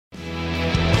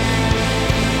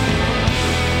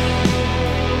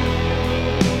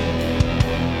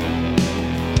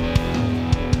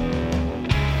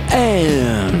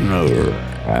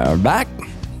Back.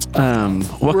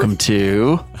 Welcome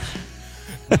to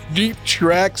Deep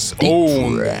Tracks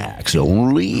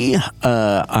Only.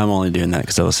 I'm only doing that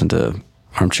because I listened to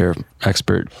Armchair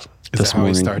Expert this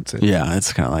morning. He starts it? Yeah,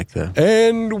 it's kind of like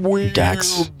the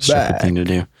Dax stupid thing to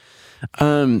do.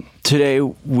 Today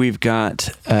we've got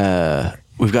a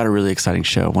really exciting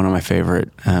show. One of my favorite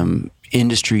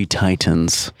industry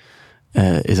titans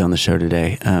is on the show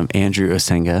today. Andrew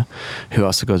Osenga, who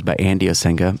also goes by Andy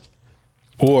Osenga,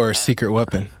 or Secret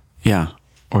Weapon. Yeah,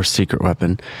 or Secret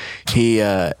Weapon.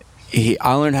 I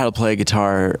learned how to play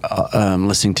guitar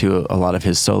listening to a lot of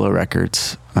his solo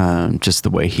records. Just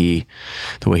the way he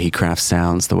crafts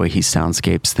sounds, the way he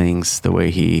soundscapes things, the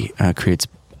way he creates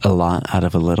a lot out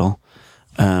of a little.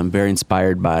 Very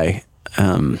inspired by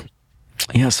some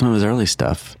of his early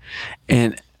stuff.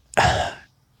 And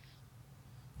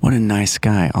what a nice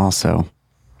guy also.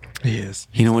 He is.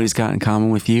 You know what he's got in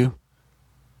common with you?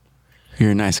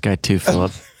 You're a nice guy too,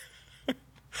 Philip.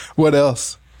 What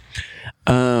else?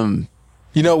 You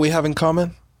know what we have in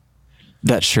common?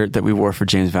 That shirt that we wore for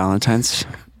James Valentine's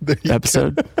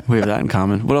episode. We have that in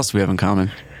common. What else do we have in common?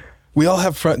 We all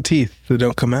have front teeth that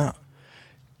don't come out.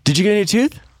 Did you get a new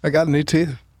tooth? I got a new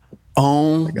tooth.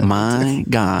 Oh my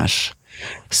gosh.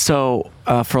 So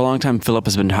for a long time, Philip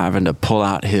has been having to pull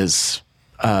out his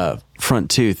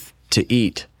front tooth to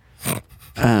eat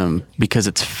because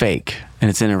it's fake and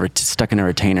it's stuck in a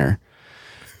retainer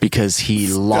because he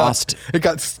lost. It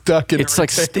got stuck in a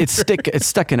retainer. It's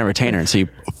stuck in a retainer. And so you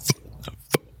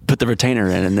put the retainer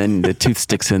in and then the tooth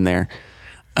sticks in there.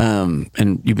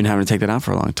 And you've been having to take that out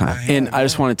for a long time. I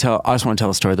just want to tell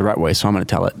the story the right way, so I'm going to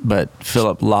tell it. But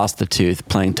Philip lost the tooth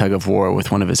playing tug of war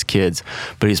with one of his kids,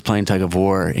 but he's playing tug of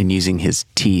war and using his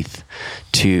teeth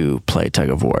to play tug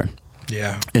of war.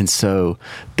 Yeah. And so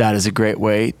that is a great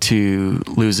way to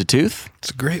lose a tooth.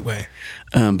 It's a great way.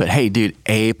 But hey, dude,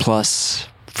 A+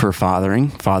 for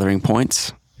fathering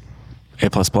points. A++.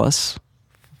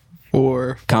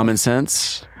 Or common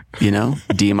sense, D-.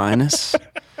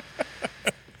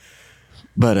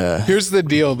 But here's the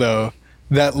deal, though.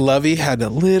 That Lovey had a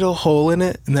little hole in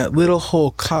it, and that little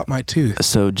hole caught my tooth.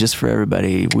 So just for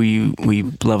everybody, will you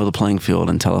level the playing field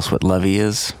and tell us what Lovey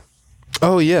is?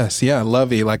 Oh, yes. Yeah,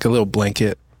 Lovey, like a little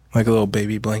blanket, like a little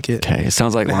baby blanket. Okay, it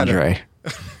sounds like lingerie.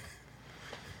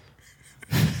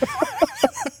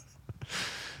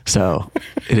 So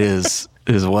it is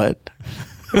what?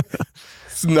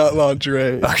 It's not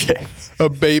lingerie. Okay. A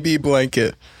baby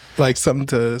blanket. Like something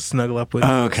to snuggle up with.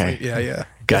 Oh, okay. Yeah.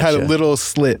 Gotcha. It had a little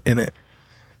slit in it.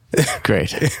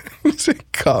 Great.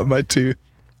 It caught my tooth.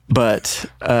 But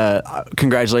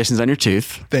congratulations on your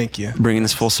tooth. Thank you. Bringing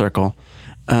this full circle.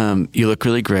 You look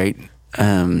really great.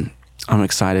 I'm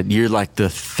excited. You're like the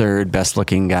third best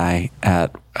looking guy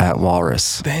at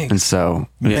Walrus. Thanks. And so,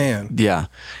 man. Yeah.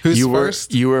 Who's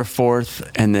first? You were fourth,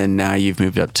 and then now you've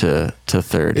moved up to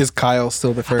third. Is Kyle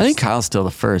still the first? I think Kyle's still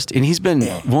the first.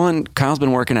 And Kyle's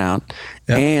been working out,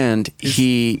 and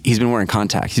he's been wearing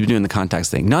contacts. He's been doing the contacts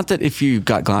thing. Not that if you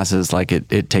got glasses, like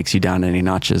it takes you down any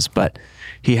notches, but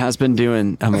he has been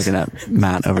doing, I'm looking at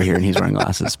Matt over here and he's wearing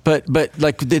glasses, but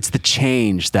like it's the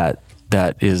change that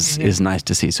is nice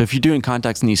to see. So if you're doing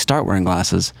contacts and you start wearing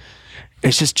glasses,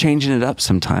 it's just changing it up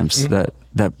sometimes that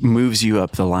moves you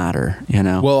up the ladder,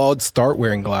 Well, I'll start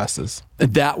wearing glasses.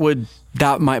 That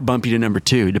might bump you to number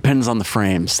 2. Depends on the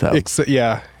frames though.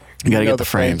 Yeah. You gotta get the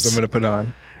frames. I'm going to put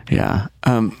on. Yeah.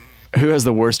 Who has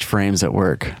the worst frames at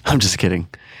work? I'm just kidding.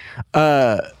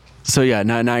 So yeah,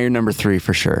 now you're number 3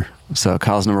 for sure. So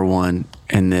Kyle's number 1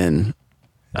 and then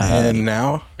and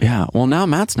now? Yeah. Well, now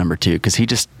Matt's number 2 because he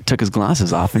just took his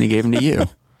glasses off and he gave them to you.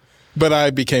 But I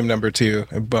became number 2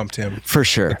 and bumped him. For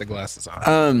sure. With the glasses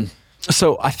on.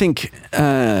 So I think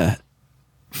I've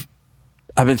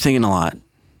been thinking a lot.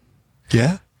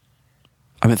 Yeah?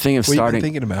 I've been thinking of What have you been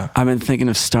thinking about? I've been thinking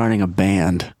of starting a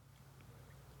band.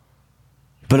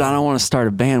 But I don't want to start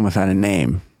a band without a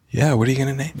name. Yeah, what are you going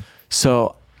to name?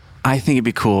 So I think it'd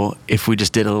be cool if we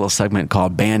just did a little segment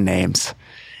called Band Names.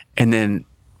 And then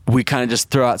we kind of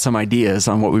just throw out some ideas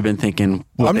on what we've been thinking,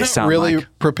 what they sound like. I'm not really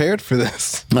prepared for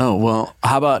this. Oh, well,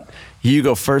 how about you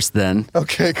go first then?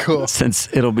 Okay, cool. Since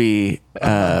it'll be,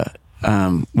 what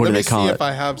do they call it? If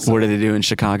I have some. What do they do in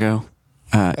Chicago?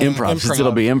 Improv. Since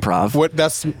it'll be improv.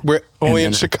 We're only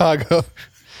in Chicago.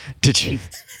 Did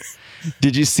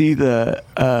you see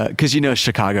because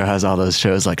Chicago has all those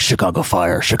shows like Chicago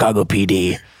Fire, Chicago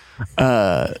PD.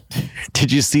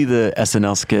 Did you see the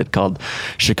SNL skit called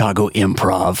Chicago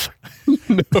Improv?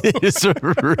 No. It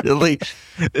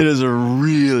is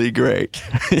really great.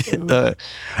 I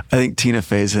think Tina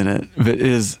Fey's in it, but it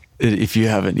If you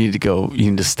haven't, you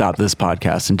need to stop this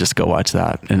podcast and just go watch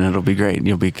that, and it'll be great.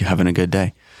 You'll be having a good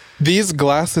day. These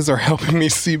glasses are helping me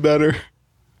see better.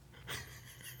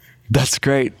 That's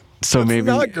great. So maybe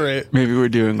not great. Maybe we're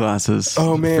doing glasses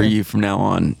for you from now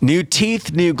on. New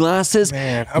teeth, new glasses.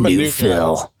 Man, I'm a new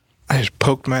Phil. I just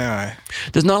poked my eye.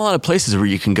 There's not a lot of places where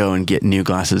you can go and get new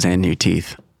glasses and new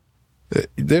teeth.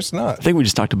 There's not. I think we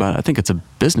just talked about it. I think it's a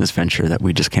business venture that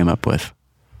we just came up with.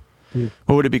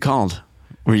 What would it be called?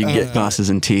 Where you can get glasses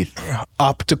and teeth?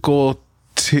 Optical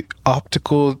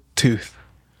tooth.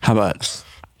 How about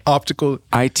optical?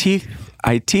 I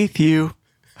teeth you.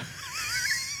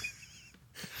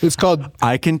 It's called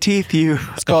I can teeth you.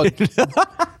 It's called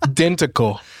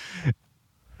dentical.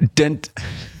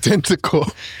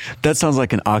 Dentical. That sounds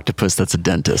like an octopus that's a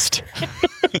dentist.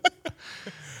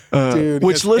 Dude,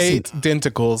 which listen, 8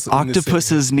 denticles.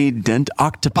 Octopuses need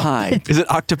octopi. Is it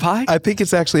octopi? I think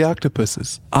it's actually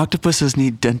octopuses. Octopuses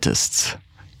need dentists.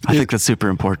 I think that's super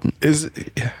important.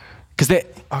 Because they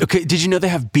okay. Did you know they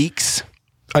have beaks?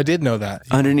 I did know that.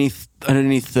 Underneath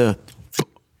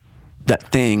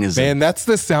that thing is that's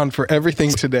the sound for everything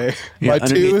today. Yeah,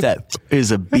 underneath that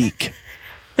is a beak.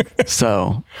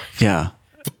 So yeah,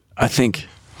 I think.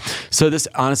 So this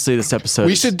episode.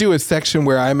 We should do a section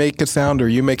where I make a sound or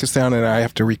you make a sound and I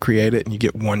have to recreate it and you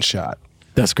get one shot.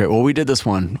 That's great. Well, we did this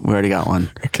one. We already got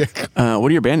one. Okay. What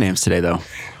are your band names today, though?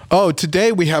 Oh,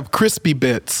 today we have Crispy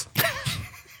Bits.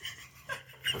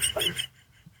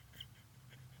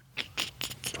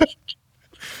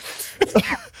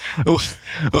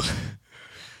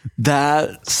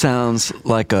 That sounds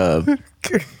like a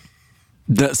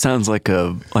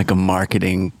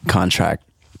marketing contract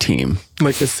team.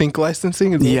 Like a sync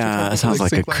licensing? Yeah, it sounds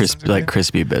like a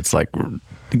Crispy Bits. Like,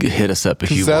 hit us up if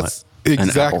you want. That's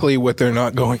exactly what they're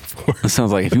not going for. It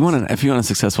sounds like if you want a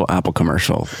successful Apple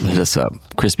commercial, hit us up.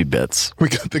 Crispy Bits.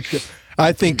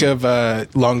 I think of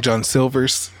Long John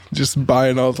Silver's, just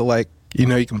buying all the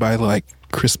you can buy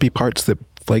crispy parts that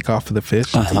flake off of the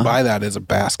fish. You can buy that as a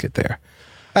basket there.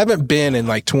 I haven't been in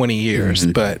 20 years,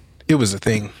 but it was a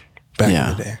thing back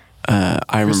in the day.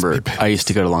 I remember I used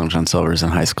to go to Long John Silver's in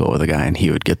high school with a guy, and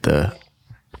he would get the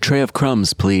tray of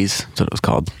crumbs, please. That's what it was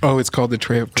called. Oh, it's called the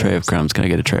tray of crumbs. Tray of crumbs. Can I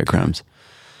get a tray of crumbs?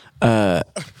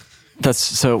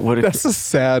 That's a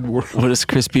sad word. What does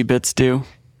Crispy Bits do?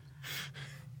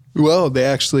 Well, they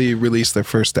actually released their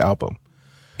first album.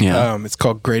 Yeah. It's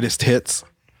called Greatest Hits.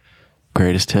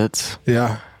 Greatest Hits?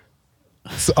 Yeah.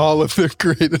 It's all of their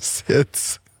greatest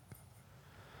hits.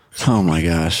 Oh my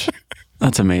gosh.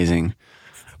 That's amazing.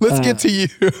 Let's get to you.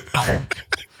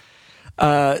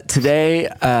 Today,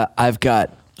 I've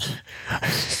got...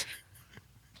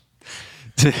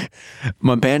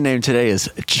 My band name today is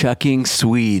Chucking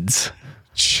Swedes.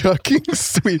 Chucking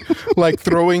Swedes. Like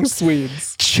throwing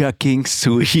Swedes. Chucking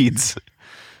Swedes.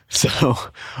 So,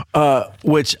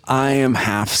 which I am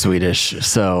half Swedish.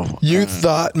 So you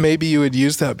thought maybe you had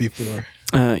used that before.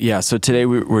 Yeah. So today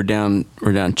we're down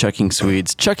Chucking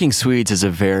Swedes. Chucking Swedes is a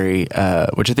very,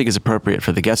 which I think is appropriate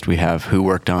for the guest we have, who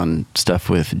worked on stuff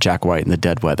with Jack White and the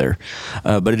Dead Weather.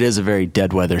 But it is a very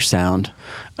Dead Weather sound.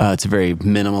 It's a very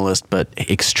minimalist but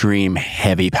extreme,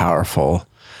 heavy, powerful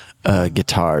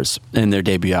guitars. And their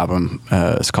debut album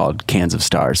is called Cans of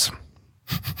Stars.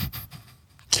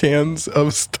 Cans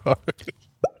of Stars.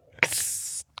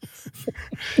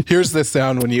 Here's the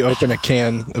sound when you open a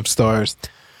can of stars.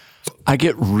 I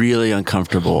get really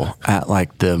uncomfortable at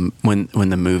when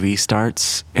the movie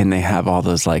starts and they have all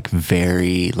those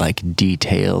very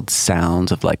detailed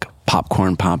sounds of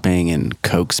popcorn popping and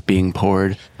Cokes being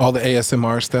poured. All the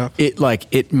ASMR stuff. It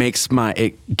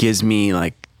gives me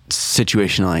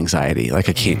situational anxiety. I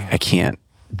can't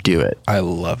do it. I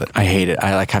love it. I hate it.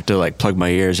 I have to plug my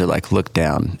ears or look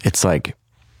down. It's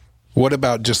what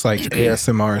about just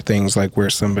ASMR things where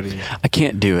somebody... I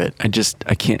can't do it. I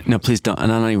can't. No, please don't.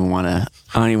 And I don't even want to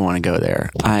go there.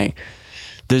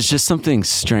 There's just something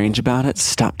strange about it.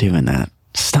 Stop doing that.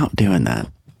 Stop doing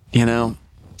that. I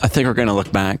think we're going to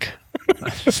look back.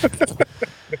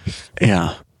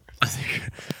 Yeah.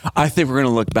 I think we're going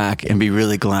to look back and be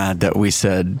really glad that we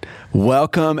said,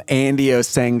 welcome Andy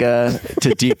Osenga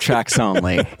to Deep Tracks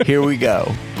Only. Here we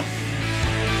go.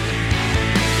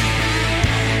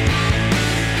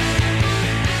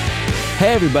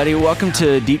 Hey, everybody. Welcome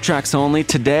to Deep Tracks Only.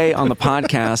 Today on the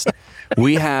podcast,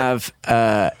 we have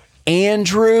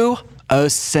Andrew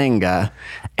Osenga.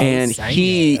 And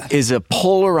he is a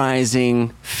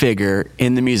polarizing figure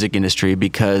in the music industry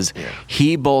because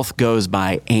he both goes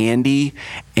by Andy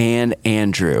and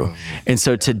Andrew. And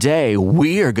so today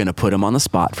we are going to put him on the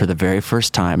spot for the very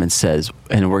first time and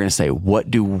we're going to say,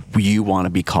 what do you want to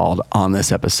be called on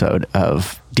this episode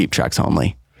of Deep Tracks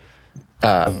Only?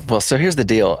 So here's the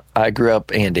deal. I grew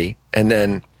up Andy, and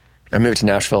then I moved to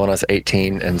Nashville when I was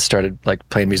 18 and started like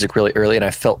playing music really early, and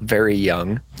I felt very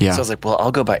young. Yeah. So I was like, well,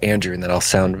 I'll go by Andrew and then I'll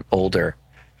sound older.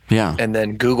 Yeah. And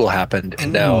then Google happened,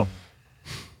 and now,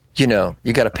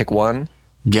 you got to pick one.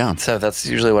 Yeah. So that's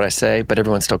usually what I say, but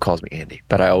everyone still calls me Andy.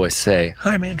 But I always say,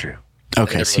 hi, I'm Andrew.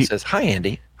 Okay. And everyone says, hi,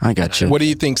 Andy. I got you. What do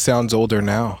you think sounds older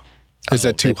now? Is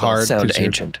that too hard? Sound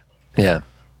ancient. Yeah.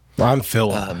 Well, I'm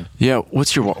Philip. Yeah.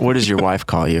 What does your wife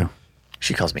call you?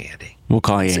 She calls me Andy. We'll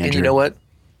call you Andrew. And you know what?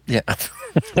 Yeah.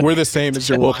 We're the same as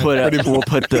your wife. We'll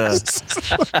put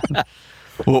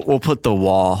the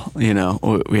wall, I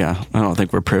don't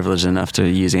think we're privileged enough to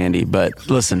use Andy, but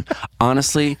listen,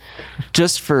 honestly,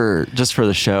 just for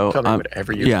the show, Tell me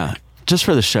whatever you want. Just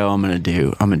for the show, I'm going to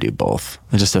do both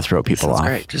just to throw people off.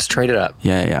 Great. Just trade it up.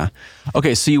 Yeah.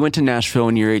 Okay. So you went to Nashville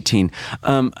when you were 18.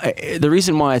 The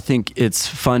reason why I think it's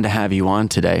fun to have you on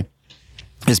today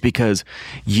is because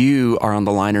you are on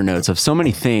the liner notes of so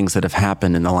many things that have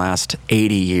happened in the last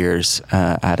 80 years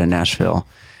out of Nashville.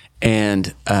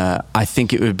 And I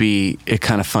think it would be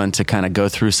kind of fun to kind of go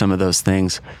through some of those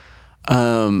things.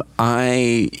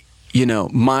 My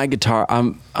guitar,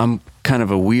 I'm kind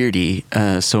of a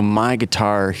weirdie. So my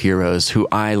guitar heroes who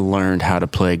I learned how to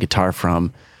play guitar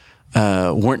from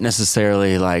weren't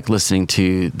necessarily like listening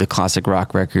to the classic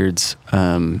rock records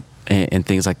and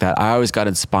things like that. I always got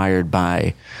inspired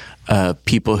by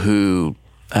people who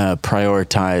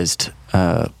prioritized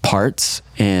parts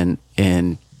and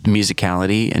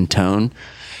musicality and tone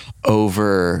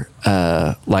over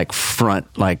frontman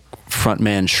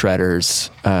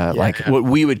shredders, like what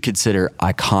we would consider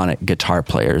iconic guitar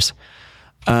players.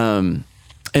 And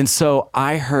so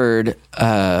I heard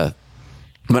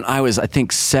when I was, I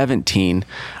think 17,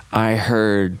 I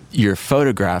heard your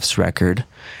Photographs record,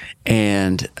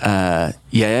 and and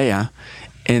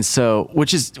so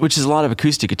which is a lot of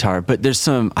acoustic guitar, but there's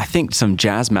some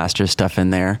Jazzmaster stuff in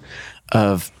there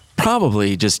of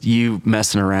probably just you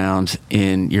messing around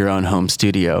in your own home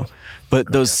studio.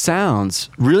 But those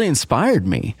sounds really inspired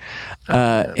me,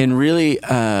 and really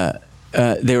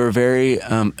they were very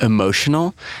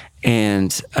emotional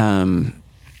and kind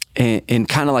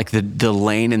of like the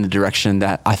lane and the direction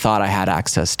that I thought I had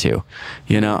access to.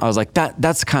 I was like,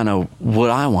 that's kind of what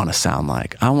I want to sound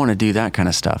like. I want to do that kind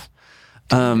of stuff.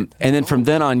 And then from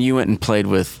then on, you went and played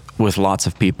with lots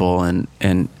of people and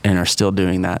are still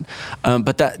doing that.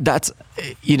 But that's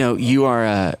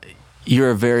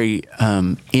you're a very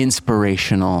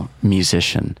inspirational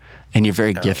musician, and you're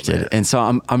very gifted. And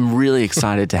so I'm really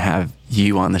excited to have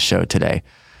you on the show today.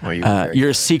 Well, you're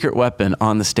a secret weapon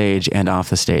on the stage and off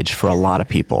the stage for a lot of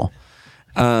people.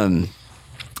 And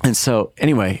so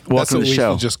anyway, welcome to the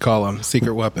show. We should just call him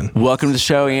secret weapon. Welcome to the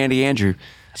show, Andrew.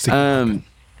 So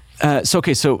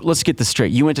let's get this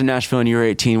straight. You went to Nashville when you were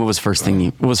 18. What was the first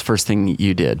thing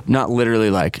you did? Not literally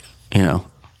like,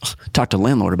 talk to a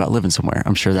landlord about living somewhere.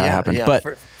 I'm sure that happened. Yeah. But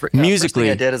musically, first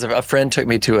thing I did is a friend took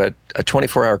me to a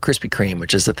 24-hour Krispy Kreme,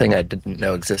 which is the thing I didn't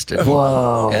know existed.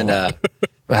 Whoa! And I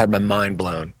had my mind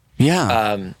blown.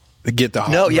 Yeah. Get the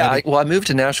hot. No, yeah. I moved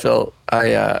to Nashville.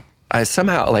 I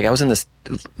somehow I was in this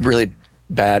really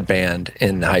bad band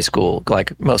in high school,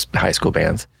 like most high school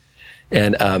bands,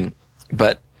 and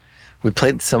but we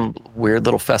played some weird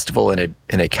little festival in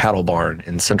a cattle barn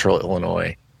in central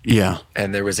Illinois. Yeah.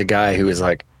 And there was a guy who was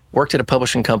worked at a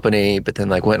publishing company, but then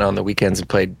went on the weekends and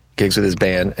played gigs with his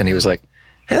band. And he was like,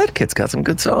 hey, that kid's got some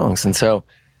good songs. And so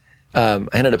I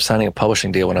ended up signing a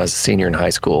publishing deal when I was a senior in high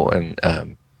school.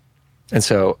 And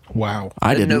so. Wow.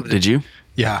 I didn't. Did you?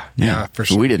 Yeah, for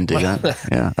sure. We didn't do that.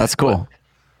 Yeah, that's cool.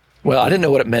 Well, I didn't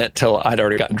know what it meant till I'd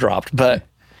already gotten dropped, but.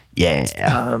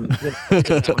 Yeah.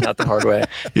 Not the hard way.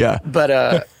 Yeah. But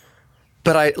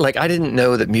I didn't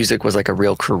know that music was a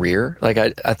real career.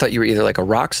 I thought you were either a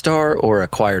rock star or a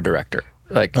choir director.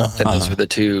 And those were the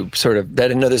two sort of, I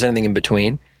didn't know there's anything in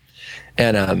between.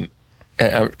 And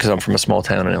because I'm from a small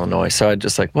town in Illinois, so I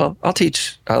just I'll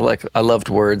teach. I loved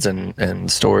words and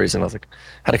stories, and I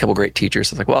had a couple great teachers.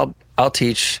 I was like, well, I'll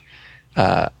teach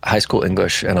high school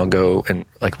English, and I'll go and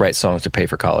write songs to pay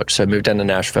for college. So I moved down to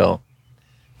Nashville.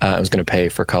 I was going to pay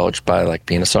for college by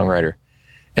being a songwriter,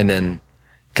 and then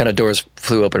kind of doors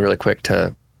flew open really quick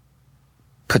to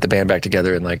put the band back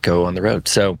together and go on the road.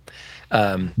 So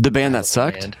the band that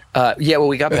sucked? Yeah, well,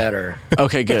 we got better.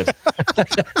 Okay, good.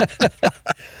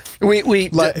 We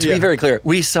to be very clear,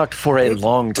 we sucked for a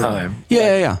long time.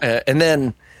 Yeah. And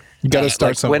then You got to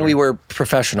start somewhere. when we were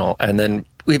professional, and then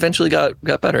we eventually got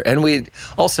better. And we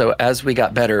also, as we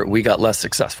got better, we got less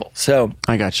successful. So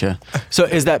I gotcha. So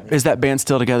is that band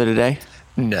still together today?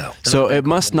 no. So it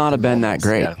must not have been that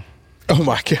great. Yeah. Oh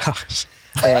my gosh.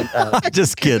 And,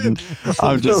 Just kidding.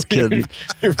 I'm just kidding.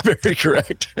 You're very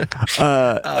correct.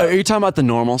 Are you talking about the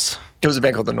Normals? It was a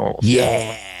band called The Normals.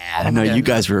 Yeah. No, you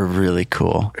guys were really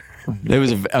cool.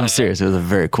 I'm serious. It was a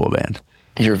very cool band.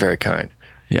 You're very kind.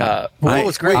 Yeah. What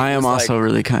was great I am was, also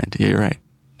really kind. Yeah, you're right.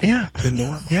 Yeah.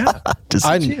 Yeah.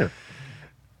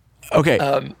 Okay.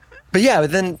 But yeah,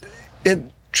 but then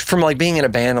from like being in a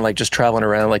band and like just traveling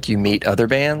around, like you meet other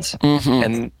bands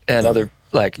and other,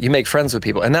 like you make friends with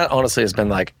people. And that honestly has been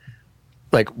like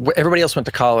everybody else went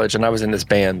to college and I was in this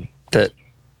band that,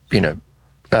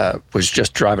 was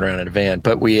just driving around in a van,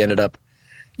 but we ended up,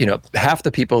 half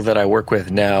the people that I work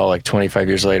with now, like 25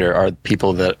 years later, are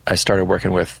people that I started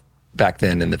working with back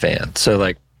then in the van. So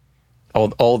like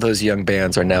all those young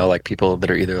bands are now like people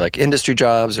that are either like industry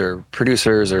jobs or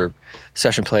producers or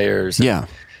session players. Yeah.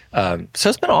 So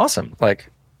it's been awesome. Like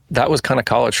that was kind of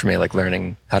college for me, like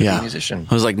learning how to be a musician.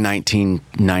 It was like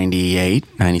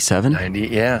 1998, 97. 90,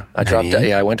 yeah. I dropped out.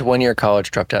 Yeah, I went to 1 year of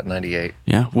college, dropped out in 98.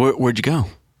 Yeah. Where'd you go?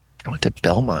 I went to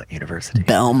Belmont University.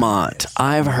 Belmont.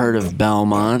 I've heard of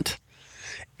Belmont.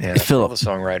 Yeah, Philip, all the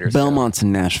songwriters. Belmont's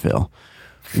in Nashville.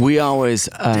 We always...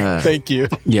 Thank you.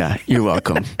 Yeah, you're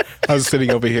welcome. I was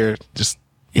sitting over here just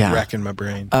racking my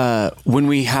brain. When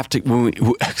we get to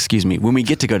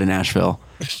go to Nashville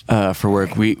for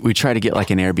work, we try to get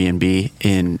like an Airbnb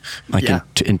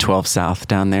in 12 South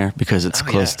down there because it's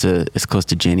close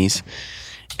to Jenny's,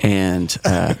 and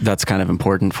that's kind of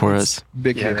important for us.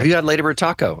 Big Yeah, you had Ladybird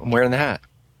Taco. I'm wearing the hat.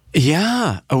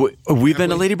 Yeah, we've been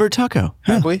to Ladybird Taco.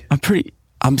 Have we?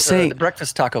 I'm saying the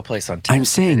breakfast taco place on 10th. I'm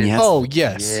saying yes. Oh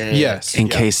yes, yes. In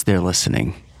case they're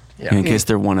listening, in case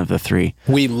they're one of the three.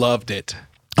 We loved it.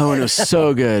 Oh, and it was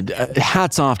so good.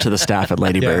 Hats off to the staff at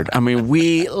Ladybird. I mean,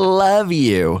 we love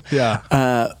you.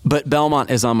 Yeah. But Belmont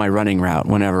is on my running route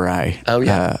whenever I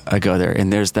go there,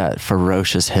 and there's that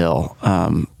ferocious hill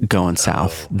going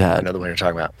south that I know the one you're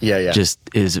talking about. Yeah. just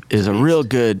is a real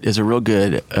good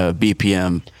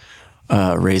BPM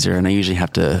razor, and I usually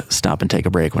have to stop and take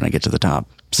a break when I get to the top.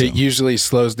 So. It usually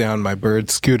slows down my bird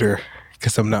scooter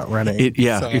because I'm not running.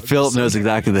 Philip knows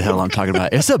exactly the hill I'm talking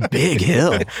about. It's a big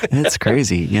hill. It's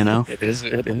crazy, It is.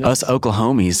 Us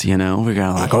Oklahomies, we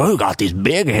got like, we got these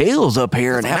big hills up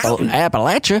here in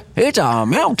Appalachia. It's a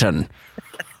mountain.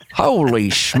 Holy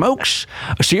smokes.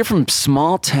 So you're from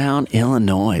small town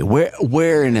Illinois.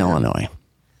 Where in Illinois?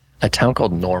 A town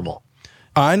called Normal.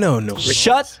 I know. No.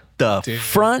 Shut the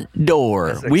front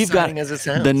door. We've got as it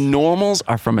sounds. the Normals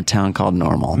are from a town called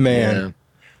Normal. Man. Yeah.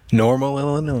 Normal,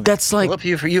 Illinois. That's like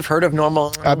Philip, you've heard of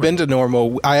Normal? I've been to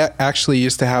Normal. I actually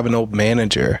used to have an old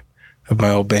manager of my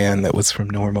old band that was from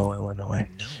Normal, Illinois.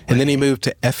 And then he moved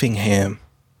to Effingham.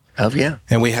 Oh, yeah.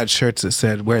 And we had shirts that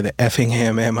said, "Where the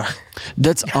Effingham am I?"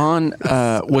 that's on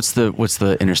what's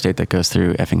the interstate that goes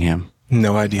through Effingham?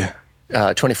 No idea.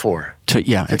 24.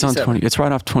 It's on 20. It's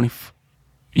right off 20.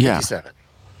 Yeah. 57.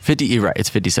 50, you're right. It's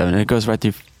 57. And it goes right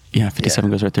through. Yeah, 57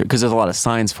 goes right through because there's a lot of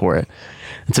signs for it.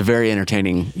 It's a very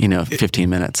entertaining, 15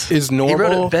 minutes. Is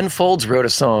Normal? Ben Folds wrote a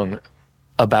song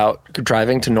about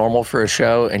driving to Normal for a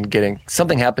show and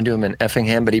something happened to him in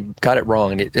Effingham, but he got it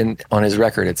wrong. And on his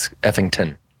record, it's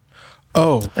Effington.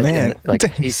 Oh, man.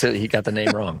 He said he got the name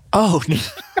wrong. Oh,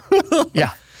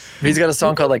 Yeah. He's got a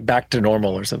song called like Back to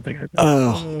Normal or something.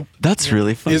 Oh, that's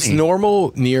really funny. Is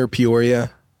Normal near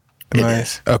Peoria? It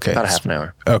is. Okay. About a half an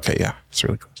hour. Okay, yeah. It's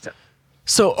really close.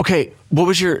 So, okay,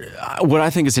 what I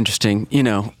think is interesting,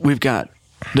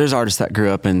 there's artists that grew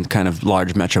up in kind of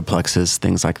large metroplexes,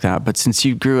 things like that. But since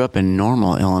you grew up in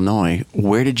Normal, Illinois,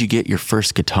 where did you get your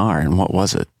first guitar and what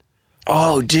was it?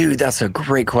 Oh, dude, that's a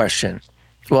great question.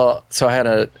 Well, so I had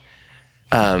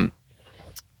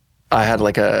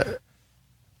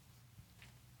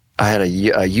a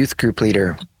youth group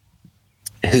leader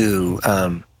who,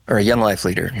 or a young life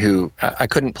leader who I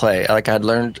couldn't play. Like I had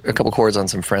learned a couple chords on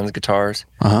some friends' guitars.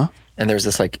 Uh-huh. And there was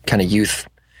this like kind of youth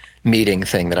meeting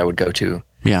thing that I would go to.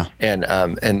 Yeah.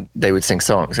 And they would sing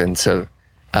songs. And so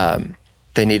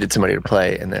they needed somebody to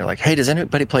play. And they're like, "Hey, does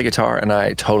anybody play guitar?" And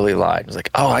I totally lied. I was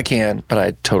like, "Oh, I can," but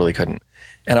I totally couldn't.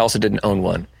 And I also didn't own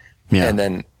one. Yeah. And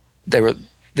then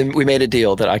we made a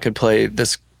deal that I could play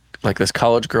this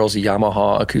college girl's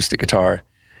Yamaha acoustic guitar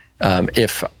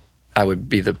if I would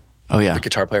be the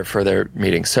guitar player for their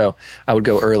meeting. So I would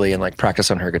go early and like practice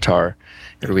on her guitar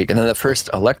every week. And then the first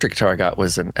electric guitar I got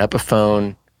was an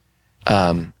Epiphone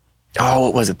oh,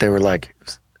 what was it? They were like,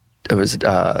 it was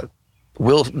the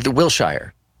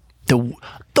Wilshire. The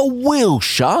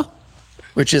Wilshire?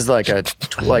 Which is like a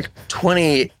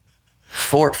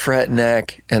 24 fret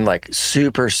neck and like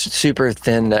super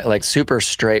thin neck, like super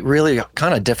straight, really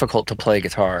kind of difficult to play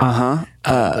guitar.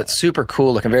 But super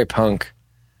cool looking, very punk.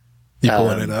 You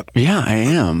pulling it up? Yeah, I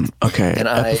am. Okay. And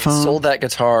I sold that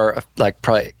guitar like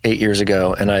probably 8 years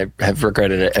ago, and I have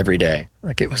regretted it every day.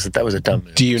 Like that was a dumb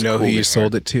move. Do you know who you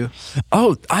sold it to?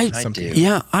 Oh, I do.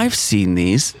 Yeah, I've seen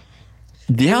these.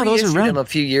 Yeah, those are them a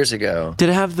few years ago. Did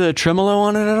it have the tremolo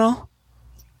on it at all?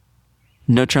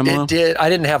 No tremolo? It did. I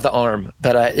didn't have the arm,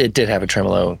 but it did have a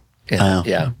tremolo in it.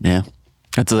 Yeah. Yeah.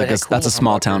 That's that's a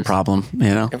small town problem,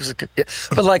 you know? It was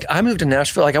but like I moved to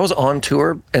Nashville, like I was on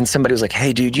tour and somebody was like,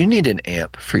 "Hey dude, you need an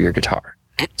amp for your guitar."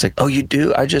 It's like, "Oh, you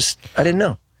do?" I didn't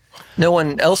know. No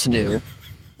one else knew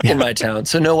in my town,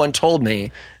 so no one told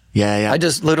me. Yeah. I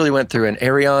just literally went through an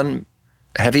Arion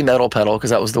heavy metal pedal, because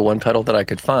that was the one pedal that I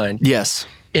could find. Yes.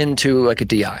 Into like a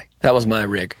DI. That was my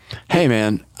rig. Hey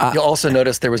man. You'll also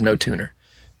notice there was no tuner.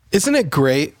 Isn't it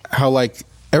great how like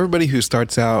everybody who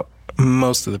starts out,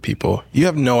 most of the people, you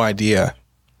have no idea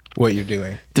what you're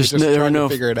doing. There's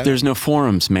no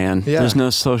forums, man. Yeah. There's no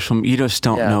social. You just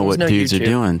don't know what dudes YouTube. are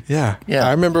doing. Yeah.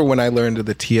 I remember when I learned of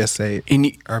the TSA,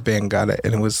 our band got it,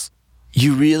 and it was.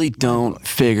 You really don't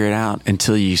figure it out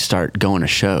until you start going to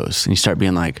shows and you start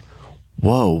being like,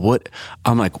 "Whoa, what?"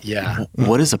 I'm like,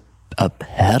 what is a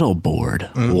pedal board?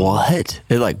 What?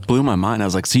 It like blew my mind. I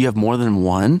was like, "So you have more than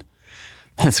one?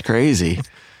 That's crazy."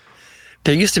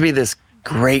 There used to be this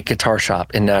great guitar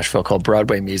shop in Nashville called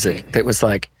Broadway Music. It was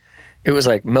like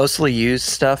mostly used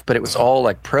stuff, but it was all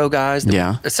like pro guys.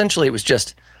 Essentially,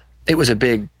 it was a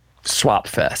big swap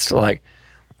fest. Like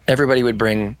everybody would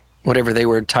bring whatever they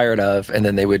were tired of, and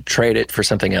then they would trade it for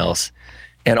something else.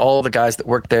 And all the guys that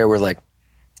worked there were like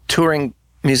touring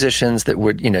musicians that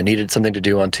would, needed something to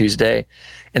do on Tuesday.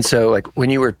 And so like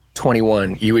when you were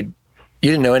 21, you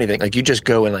didn't know anything. Like you just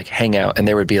go and like hang out, and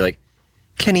there would be like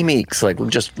Kenny Meeks, like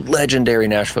just legendary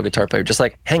Nashville guitar player, just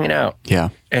like hanging out. Yeah.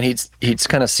 And he'd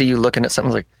kind of see you looking at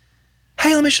something like,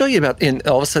 "Hey, let me show you about," and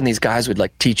all of a sudden these guys would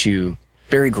like teach you.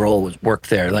 Barry Grohl worked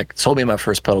there, like sold me my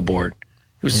first pedal board.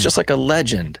 It was just like a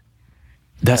legend.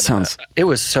 It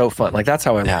was so fun. Like that's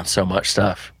how I learned so much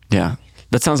stuff. Yeah.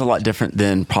 That sounds a lot different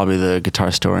than probably the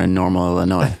guitar store in Normal,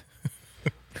 Illinois.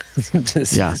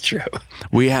 This is true.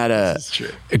 We had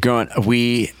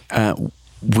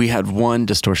we had one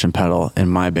distortion pedal in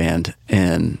my band,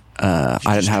 and I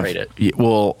didn't have it.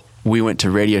 Well, we went to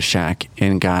Radio Shack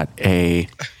and got a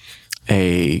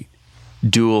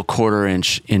dual 1/4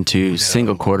 inch into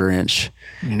single 1/4 inch.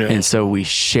 No. And so we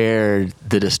shared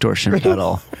the distortion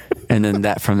pedal. And then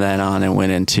from that on, it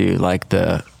went into like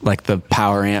the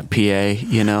power amp PA,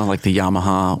 like the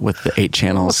Yamaha with the 8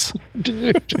 channels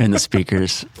and the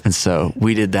speakers. And so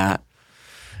we did that,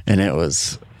 and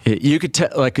you could tell,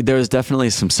 like there was definitely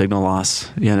some signal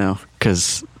loss,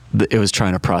 because it was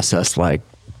trying to process like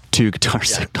 2 guitar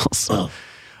signals.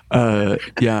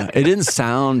 It didn't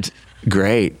sound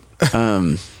great.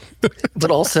 But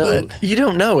also, you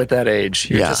don't know at that age.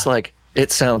 You're just like,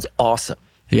 it sounds awesome.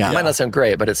 Yeah. It might not sound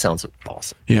great, but it sounds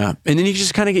awesome. Yeah. And then you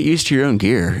just kind of get used to your own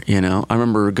gear, I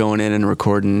remember going in and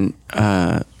recording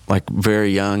like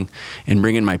very young and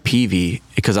bringing my PV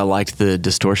because I liked the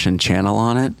distortion channel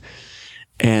on it.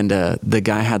 And the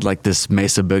guy had like this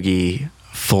Mesa Boogie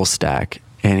full stack.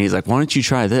 And he's like, "Why don't you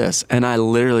try this?" And I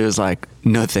literally was like,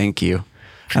 "No, thank you."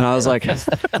 And I was like,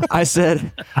 I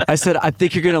said, "I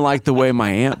think you're going to like the way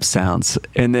my amp sounds."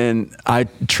 And then I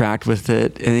tracked with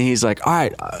it. And then he's like, "All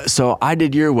right, so I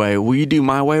did your way. Will you do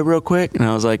my way real quick?" And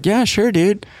I was like, "Yeah, sure,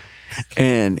 dude."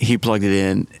 And he plugged it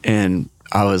in. And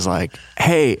I was like,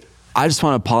 "Hey, I just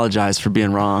want to apologize for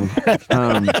being wrong.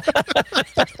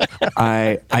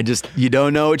 I just, you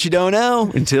don't know what you don't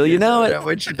know until you know it."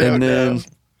 And then,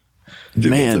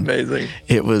 man, it's amazing.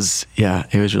 It was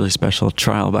really special.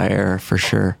 Trial by error for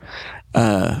sure.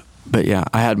 But yeah,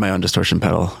 I had my own distortion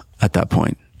pedal at that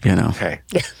point, Okay.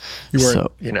 You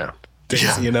weren't,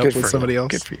 dancing up with somebody else.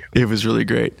 Good for you. It was really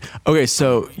great. Okay,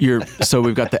 so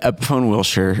we've got the Epiphone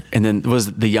Wilshire, and then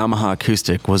was the Yamaha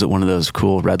acoustic? Was it one of those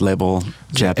cool red label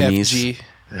Japanese? FG.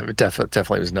 It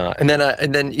definitely was not. And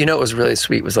then what was really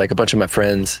sweet was like a bunch of my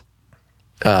friends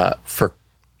for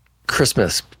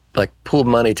Christmas like pooled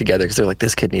money together because they're like,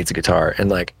 "This kid needs a guitar," and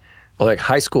like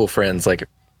high school friends like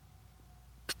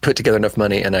put together enough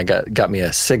money, and I got me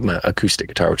a Sigma acoustic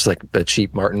guitar, which is like the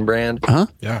cheap Martin brand.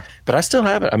 Yeah. But I still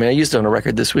have it. I mean, I used it on a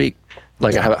record this week.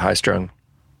 Like I have it high strung.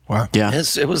 Wow. Yeah.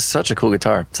 It was such a cool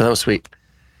guitar. So that was sweet.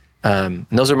 And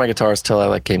those are my guitars till I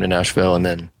like came to Nashville, and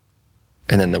then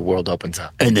and then the world opens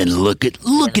up. And then look at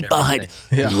behind.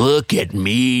 Yeah. Look at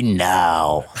me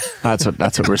now. That's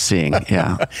what we're seeing.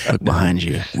 Yeah, look behind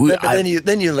you. But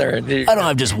then you learn. I don't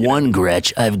have just one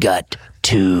Gretsch. I've got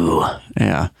two.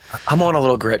 Yeah. I'm on a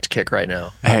little Gretsch kick right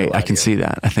now. Hey, I can see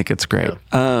that. I think it's great.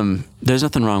 There's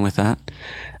nothing wrong with that.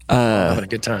 I'm having a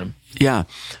good time. Yeah.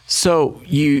 So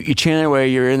you channel away.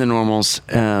 You're in the normals,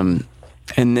 and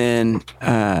then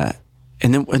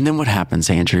what happens,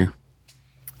 Andrew?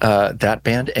 That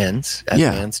band ends, as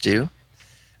bands do.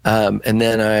 And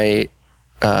then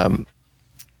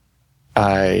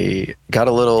I got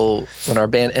a little, when our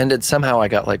band ended, somehow I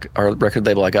got like, our record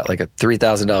label, I got like a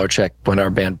 $3,000 check when our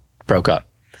band broke up.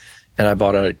 And I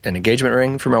bought an engagement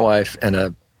ring for my wife and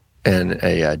a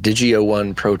Digio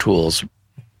 1 Pro Tools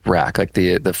rack, like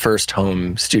the first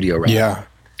home studio rack. Yeah.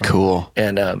 Cool.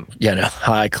 And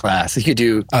high class.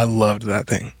 I loved that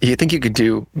thing. You think you could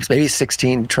do maybe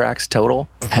 16 tracks total?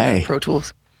 Hey. Pro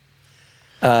Tools.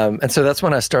 And so that's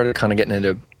when I started kind of getting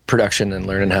into production and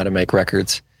learning how to make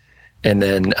records. And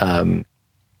then,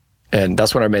 and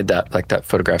that's when I made that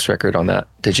photographs record on that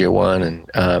Digio 1.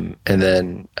 And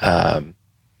then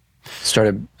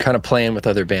started kind of playing with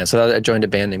other bands. So I joined a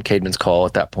band named Caedmon's Call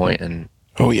at that point. And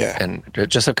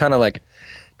just kind of like,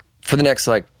 for the next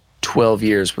like 12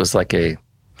 years was like a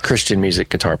Christian music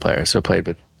guitar player. So I played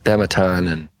with them a ton,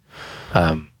 and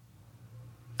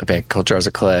a band called Jars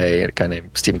of Clay, and a guy named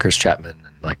Stephen Chris Chapman,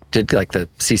 and like did like the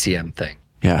CCM thing.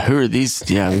 Yeah, who are these?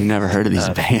 Yeah, we've never heard of these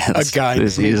bands. A guy.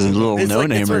 These little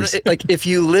no-namers. Like if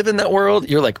you live in that world,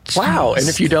 you're like, wow. And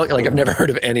if you don't, you're like, I've never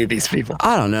heard of any of these people.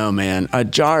 I don't know, man.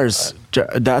 Jars,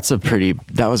 that was a pretty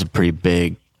big. That was a pretty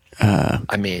big.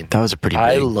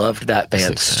 I loved that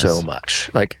band success. so much.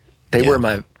 Like they were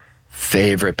my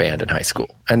favorite band in high school.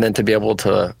 And then to be able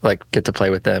to like get to play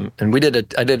with them. And I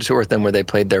did a tour with them where they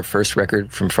played their first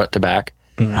record from front to back.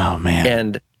 Oh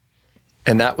man.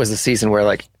 And that was the season where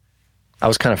like I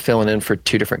was kind of filling in for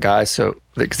two different guys. So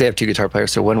because they have two guitar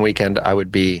players. So one weekend I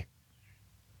would be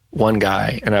one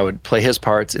guy and I would play his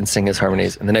parts and sing his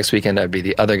harmonies. And the next weekend I'd be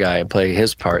the other guy and play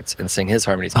his parts and sing his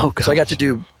harmonies. Oh, gosh. So I got to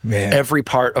do every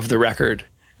part of the record.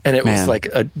 And it was like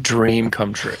a dream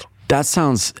come true. That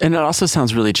sounds, and it also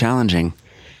sounds really challenging.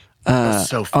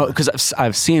 So fun. Because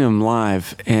I've seen them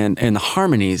live, and the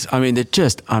harmonies. I mean, they're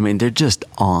just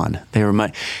on. They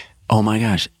were oh my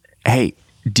gosh. Hey,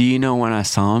 do you know when I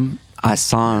saw them? I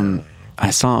saw them.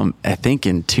 I think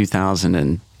in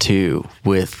 2002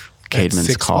 with Caedmon's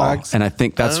Six Call, Flags? and I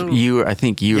think that's you were. I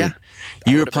think you were.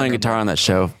 You were playing guitar on that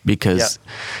show because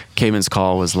Caedmon's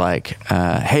Call was like,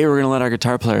 hey, we're going to let our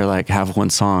guitar player like have one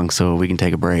song so we can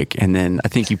take a break. And then I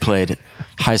think you played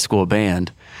high school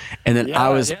band. And then I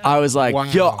was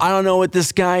like, yo, I don't know what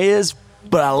this guy is,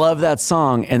 but I love that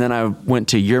song. And then I went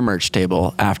to your merch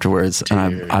table afterwards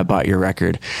and I bought your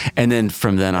record. And then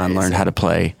from then on learned how to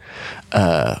play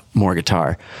more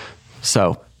guitar.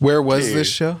 So where was this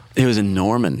show? It was in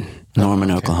Norman,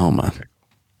 Oklahoma.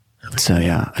 So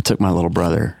yeah, I took my little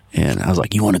brother and I was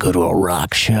like, "You want to go to a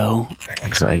rock show?"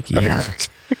 He's like, "Yeah."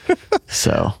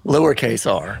 So lowercase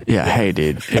r. Yeah, hey,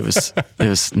 dude, it was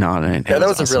not. That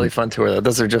was awesome. A really fun tour. Though.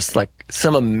 Those are just like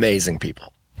some amazing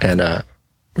people, and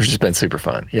it's just been super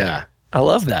fun. Yeah, I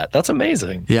love that. That's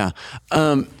amazing. Yeah.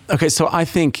 Okay, so I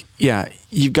think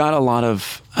you've got a lot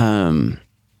of.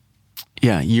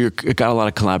 You've got a lot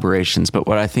of collaborations, but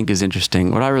what I think is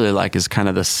interesting, what I really like is kind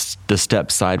of the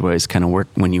step sideways kind of work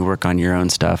when you work on your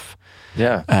own stuff.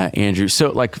 Yeah. Andrew.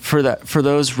 So like for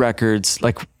those records,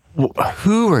 like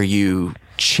who are you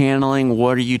channeling?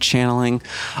 What are you channeling?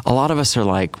 A lot of us are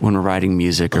like, when we're writing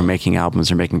music or making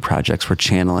albums or making projects, we're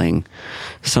channeling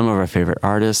some of our favorite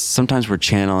artists. Sometimes we're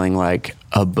channeling like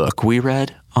a book we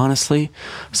read, honestly.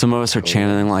 Some of us are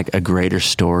channeling like a greater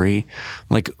story.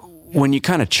 Like, when you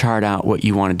kind of chart out what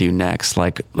you want to do next,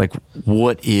 like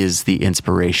what is the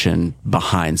inspiration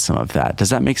behind some of that? Does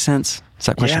that make sense? Does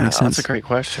that question make sense? That's a great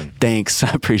question. Thanks.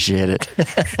 I appreciate it.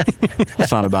 I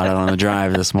thought about it on the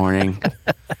drive this morning.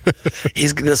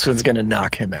 This one's going to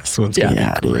knock him out. This one's going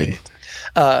to be great.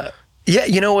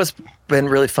 You know what's been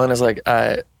really fun is like,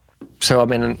 so I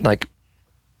mean, like,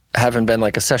 having been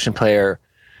like a session player,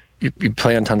 you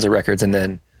play on tons of records, and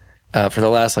then for the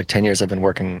last like 10 years, I've been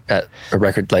working at a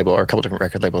record label or a couple different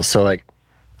record labels. So like,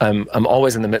 I'm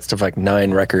always in the midst of like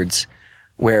 9 records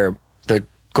where the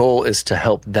goal is to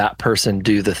help that person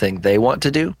do the thing they want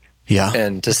to do. Yeah.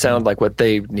 And to sound like what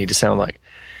they need to sound like.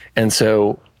 And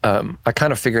so I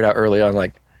kind of figured out early on,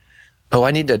 like, I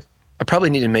probably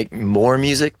need to make more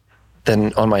music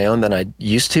than on my own than I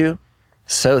used to,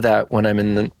 so that when I'm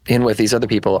in with these other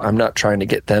people, I'm not trying to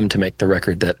get them to make the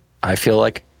record that I feel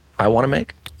like I want to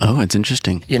make. Oh, it's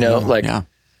interesting. You know, like, yeah.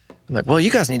 I'm like, well,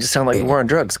 you guys need to sound like the War on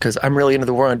Drugs because I'm really into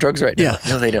the War on Drugs right now. Yeah.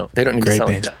 No, they don't. They don't need to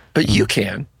sound like that. But you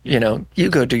can, you know, you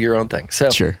go do your own thing. So,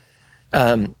 Sure.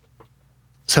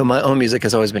 So my own music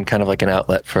has always been kind of like an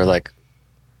outlet for like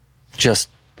just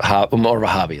more of a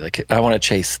hobby. Like I want to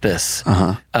chase this.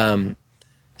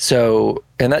 So,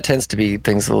 and that tends to be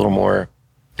things a little more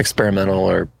experimental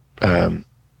or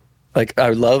like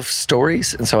I love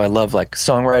stories. And so I love like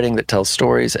songwriting that tells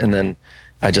stories. And then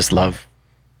I just love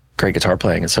great guitar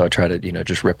playing. And so I try to, you know,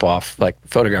 just rip off like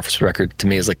Photographer's Record to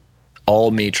me is like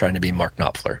all me trying to be Mark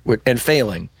Knopfler and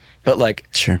failing. But like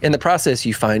in the process,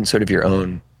 you find sort of your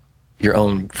own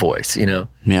voice, you know?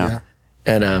 Yeah.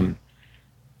 And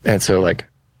so like,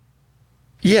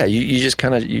 yeah, you just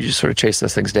sort of chase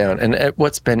those things down. And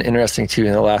what's been interesting too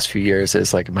in the last few years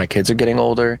is like my kids are getting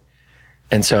older.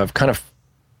 And so I've kind of,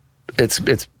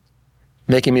 it's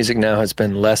making music now has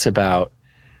been less about,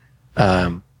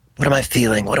 what am I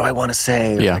feeling? What do I want to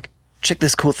say? Or like, check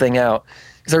this cool thing out.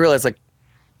 Because I realized like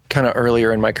kind of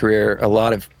earlier in my career, a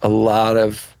lot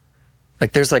of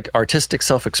like there's like artistic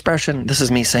self-expression. This is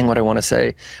me saying what I want to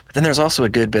say. But then there's also a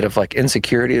good bit of like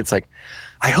insecurity. It's like,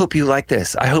 I hope you like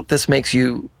this. I hope this makes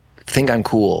you think I'm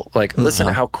cool. Like, listen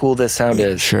to how cool this sound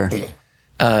is. Sure.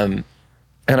 And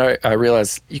I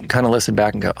realized you can kind of listen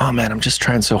back and go, oh man, I'm just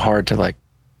trying so hard to like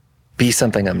be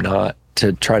something I'm not,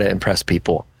 to try to impress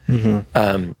people.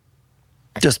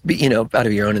 Just be, you know, out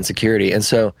of your own insecurity. And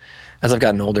so as I've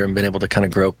gotten older and been able to kind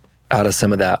of grow out of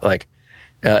some of that, like,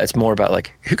 it's more about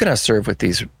like, who can I serve with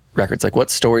these records? Like what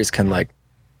stories can like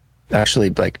actually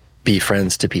like be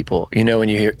friends to people? You know, when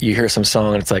you hear some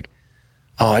song and it's like,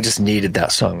 oh, I just needed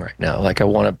that song right now. Like I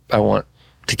want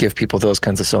to give people those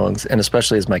kinds of songs. And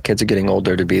especially as my kids are getting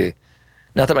older, to be,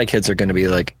 not that my kids are going to be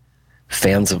like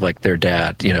fans of like their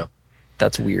dad, you know,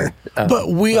 that's weird. But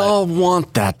we all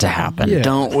want that to happen,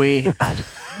 don't we?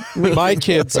 My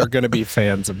kids are going to be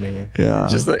fans of me. Yeah.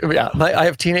 Just like, I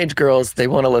have teenage girls. They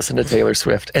want to listen to Taylor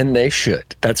Swift, and they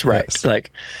should. That's right. Yes.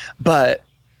 Like, but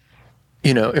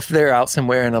you know, if they're out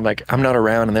somewhere and I'm like, I'm not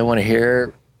around, and they want to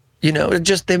hear, you know,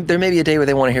 there may be a day where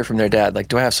they want to hear from their dad. Like,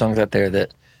 do I have songs out there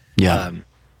that,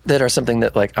 that are something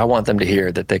that like I want them to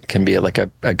hear, that they can be like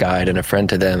a guide and a friend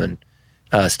to them,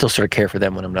 and still sort of care for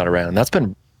them when I'm not around. And that's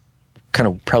been kind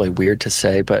of probably weird to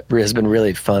say, but has been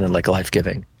really fun and like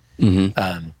life-giving.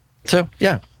 So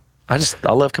yeah, I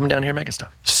love coming down here and making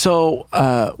stuff. So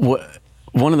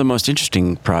one of the most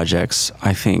interesting projects,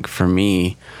 I think, for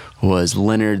me was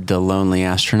Leonard the Lonely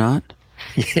Astronaut.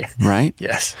 Yeah. Right?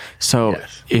 Yes. So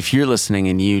if you're listening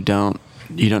and you don't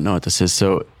know what this is,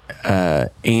 so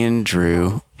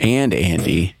Andrew and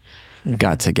Andy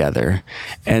got together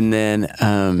and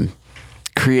then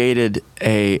created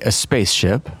a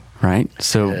spaceship, right?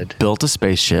 So built a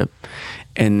spaceship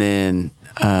and then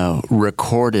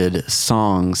recorded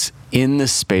songs in the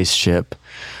spaceship,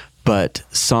 but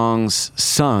songs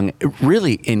sung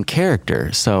really in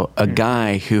character. So a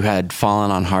guy who had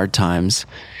fallen on hard times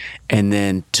and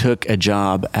then took a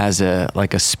job as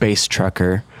a space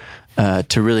trucker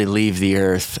to really leave the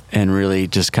earth and really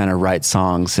just kind of write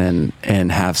songs and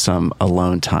have some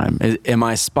alone time. Am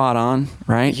I spot on,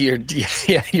 right? You're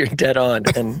dead on.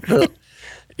 And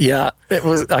yeah, it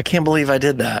was, I can't believe I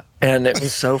did that. And it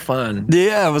was so fun.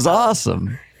 Yeah, it was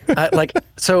awesome.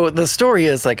 So the story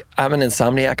is like, I'm an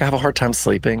insomniac. I have a hard time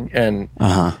sleeping. And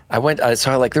there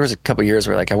was a couple of years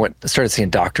where like started seeing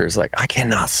doctors, like, I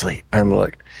cannot sleep. I'm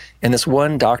like, and this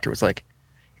one doctor was like,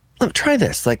 look, try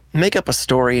this, like make up a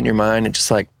story in your mind and just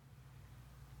like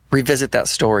revisit that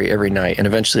story every night. And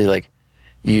eventually like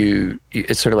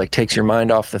it sort of like takes your mind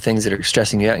off the things that are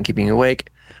stressing you out and keeping you awake.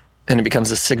 And it becomes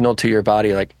a signal to your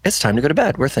body, like, it's time to go to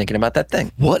bed. We're thinking about that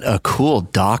thing. What a cool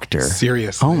doctor.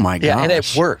 Seriously. Oh my gosh. Yeah, and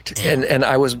it worked. And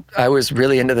I was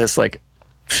really into this like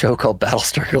show called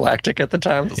Battlestar Galactic at the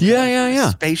time. Yeah.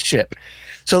 Spaceship.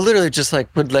 So literally just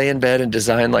like would lay in bed and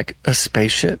design like a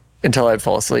spaceship until I'd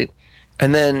fall asleep.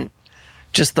 And then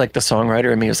just like the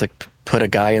songwriter in me was like, put a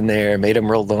guy in there, made him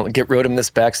real lonely, wrote him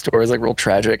this backstory, it was like real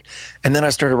tragic. And then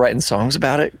I started writing songs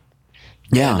about it.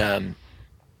 Yeah.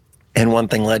 And one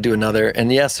thing led to another.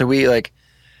 And yeah, so we like,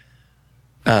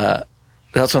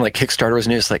 that's when like Kickstarter was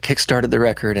new. So like Kickstarted the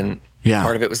record, and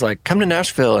part of it was like, come to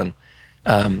Nashville.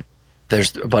 And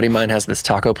there's a buddy of mine has this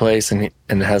taco place and it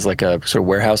has like a sort of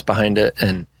warehouse behind it.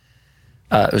 And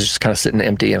it was just kind of sitting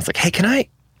empty. And I was like, hey, can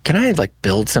I like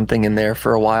build something in there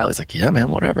for a while? He's like, yeah, man,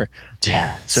 whatever.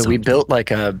 Yeah. So we built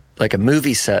like a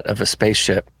movie set of a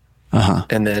spaceship.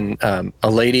 And then a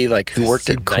lady like who worked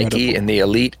at Nike in the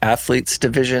elite athletes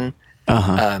division,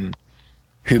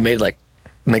 who makes like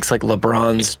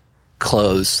LeBron's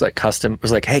clothes, like custom. It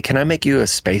was like, hey, can I make you a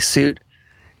spacesuit?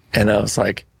 And I was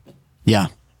like, Yeah.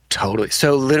 totally.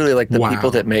 So literally, like the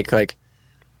people that make like,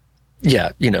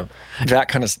 that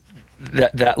kind of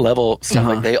that level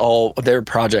stuff. Like their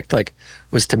project like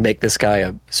was to make this guy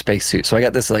a spacesuit. So I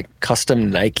got this like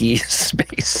custom Nike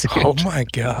spacesuit. Oh my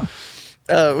God.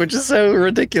 Which is so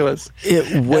ridiculous.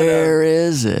 Where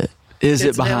is it? Is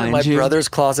it behind in my you? brother's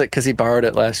closet because he borrowed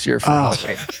it last year from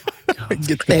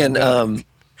and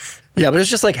but it's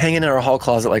just like hanging in our hall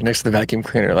closet, like next to the vacuum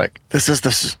cleaner. Like this is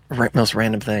the most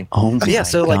random thing. Oh my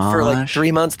so like for like gosh.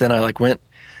 3 months, then I like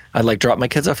I'd like drop my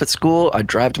kids off at school. I'd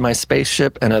drive to my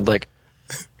spaceship and I'd like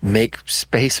make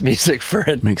space music for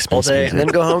it all day and then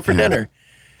go home for dinner.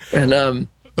 And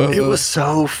it was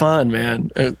so fun,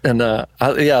 man. And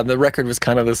the record was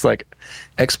kind of this like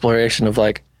exploration of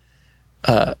like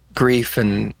grief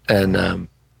and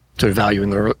sort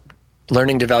of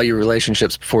learning to value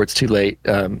relationships before it's too late.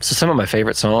 So some of my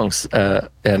favorite songs,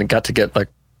 and got to get like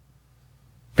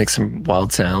make some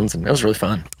wild sounds, and it was really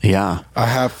fun. Yeah. I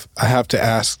have to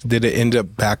ask, did it end up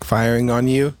backfiring on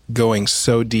you, going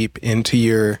so deep into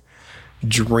your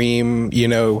dream,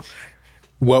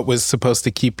 what was supposed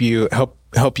to keep you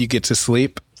help you get to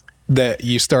sleep, that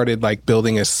you started like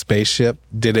building a spaceship?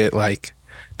 Did it like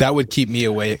that would keep me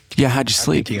awake? Yeah, how'd you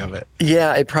sleep? Thinking of it.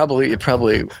 Yeah, it probably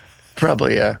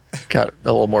got a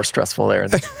little more stressful there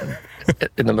in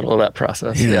the middle of that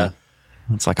process. Yeah.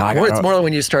 It's like It's more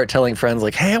when you start telling friends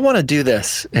like, hey, I want to do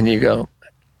this, and you go,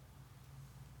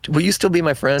 will you still be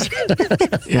my friend?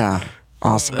 Yeah.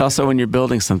 Also, when you're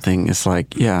building something, it's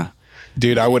like, yeah.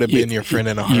 Dude, I would have been your friend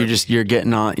in a heartbeat. You're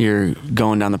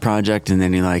going down the project, and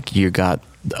then you got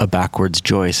a backwards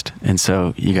joist, and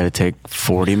so you got to take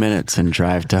 40 minutes and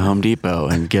drive to Home Depot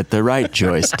and get the right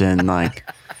joist and like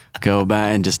go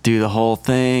back and just do the whole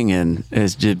thing. And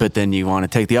but then you want to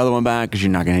take the other one back because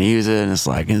you're not going to use it, and it's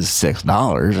like it's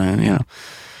 $6, and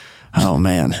oh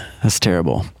man, that's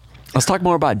terrible. Let's talk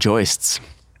more about joists,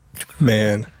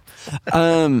 man.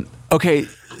 Okay,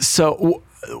 so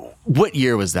what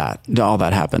year was that? All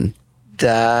that happened?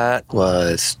 That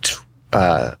was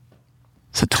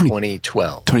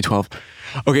 2012. 2012.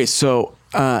 Okay, so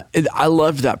I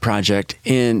loved that project,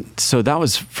 and so that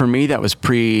was for me. That was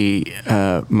pre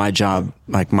my job,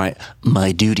 like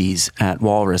my duties at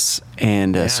Walrus,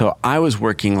 and so I was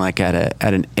working like at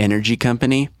an energy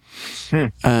company,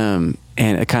 and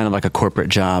a kind of like a corporate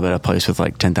job at a place with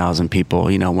like 10,000 people.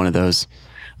 One of those,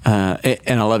 and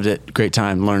I loved it. Great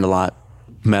time, learned a lot,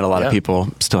 met a lot of people.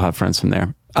 Still have friends from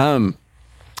there.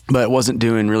 But wasn't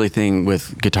doing really thing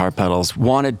with guitar pedals.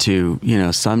 Wanted to,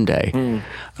 someday,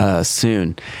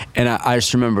 soon. And I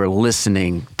just remember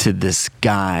listening to this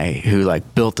guy who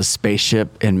like built a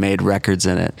spaceship and made records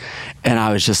in it. And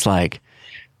I was just like,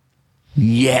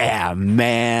 yeah,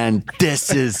 man,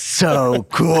 this is so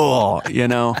cool,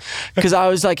 because I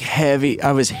was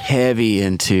heavy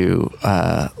into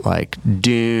like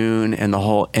Dune and the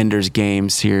whole Ender's Game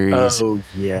series. Oh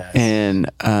yeah,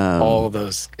 and all of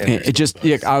those.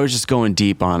 I was just going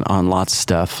deep on lots of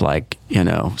stuff, like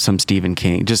some Stephen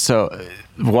King. Just so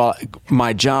while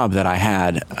my job that I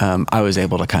had, I was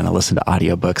able to kind of listen to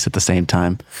audiobooks at the same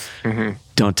time. Mm-hmm.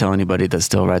 Don't tell anybody that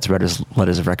still writes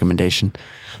letters of recommendation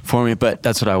for me, but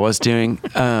that's what I was doing.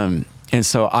 And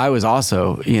so I was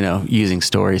also, using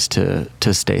stories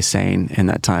to stay sane in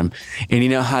that time.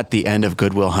 And how at the end of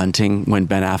Good Will Hunting, when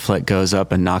Ben Affleck goes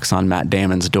up and knocks on Matt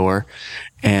Damon's door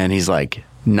and he's like,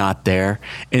 not there.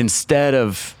 Instead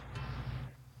of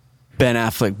Ben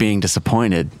Affleck being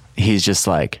disappointed, he's just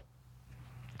like,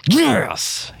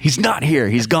 yes, he's not here.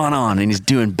 He's gone on and he's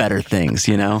doing better things,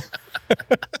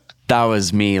 That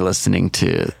was me listening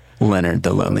to Leonard,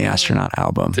 the Lonely Astronaut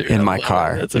album in my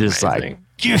car. That's just amazing. like,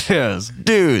 yes,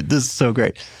 dude, this is so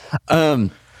great.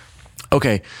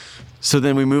 Okay, so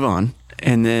then we move on.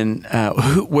 And then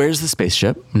where's the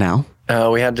spaceship now?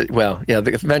 We had to,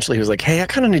 eventually he was like, hey, I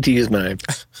kind of need to use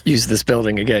this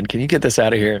building again. Can you get this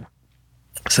out of here?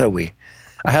 So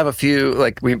I have a few,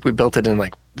 like we built it in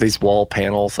like these wall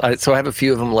panels. So I have a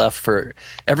few of them left for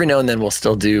every now and then we'll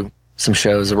still do some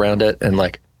shows around it, and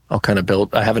like I'll kind of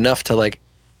build. I have enough to like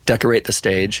decorate the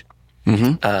stage,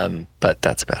 but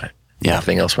that's about it. Yeah,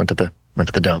 everything else went to the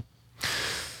dump.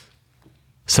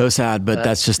 So sad, but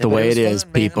that's just the way it is,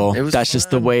 people. That's just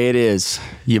the way it is.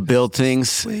 You build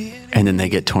things, and then they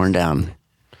get torn down.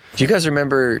 Do you guys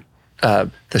remember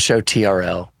the show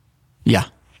TRL? Yeah.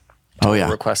 Oh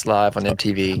yeah. Request Live on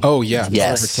MTV. Oh yeah.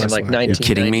 Yes. In like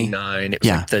 1999. It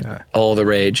was like all the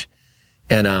rage,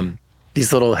 and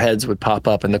these little heads would pop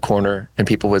up in the corner, and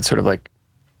people would sort of like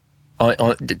out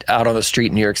on the street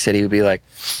in New York City would be like,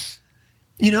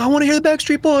 I want to hear the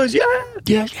Backstreet Boys.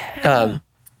 Yeah.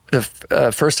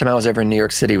 The first time I was ever in New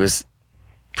York City was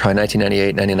probably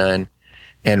 1998, 99.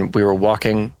 And we were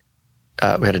walking,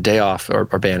 we had a day off, our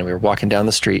band, and we were walking down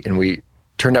the street, and we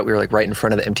turned out we were like right in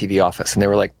front of the MTV office, and there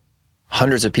were like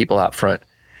hundreds of people out front.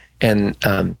 And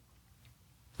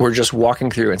we're just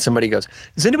walking through, and somebody goes,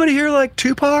 "Is anybody here like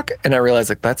Tupac?" And I realized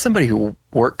like that's somebody who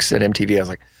works at MTV. I was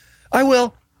like, "I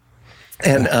will."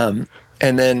 And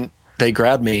then they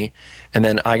grabbed me, and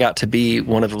then I got to be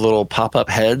one of the little pop-up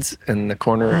heads in the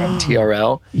corner of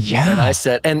TRL. Yeah. And I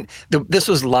said, this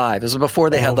was live. This was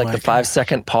before they had like the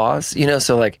 5-second pause,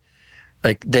 so like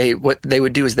what they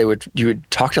would do is you would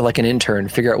talk to like an intern,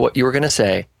 figure out what you were going to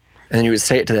say, and then you would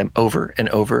say it to them over and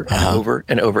over and over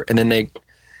and over. And then they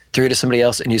threw it to somebody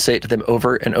else, and you say it to them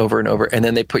over and over and over. And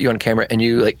then they put you on camera, and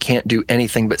you like can't do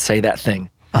anything but say that thing.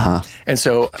 And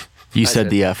so you said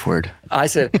the F word. I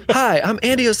said, "Hi, I'm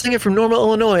Andy Osenga from Normal,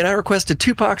 Illinois, and I requested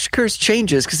Tupac Shakur's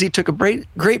Changes because he took a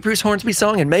great Bruce Hornsby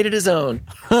song and made it his own."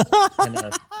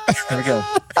 And, there we go.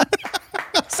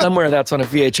 Somewhere that's on a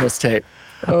VHS tape.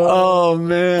 Oh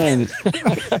man,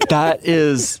 that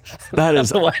is. I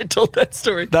don't know why I told that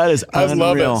story. That is unreal.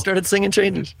 I love it. Started singing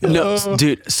Changes. No,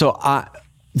 dude. So I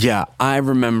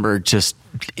remember just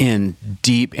in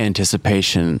deep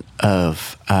anticipation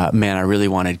of, man, I really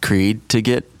wanted Creed to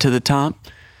get to the top,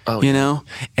 and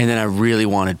then I really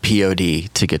wanted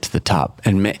POD to get to the top.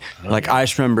 And I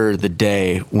just remember the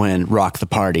day when Rock the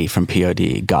Party from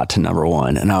POD got to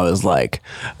 #1, and I was like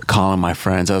calling my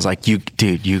friends. I was like, you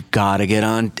gotta get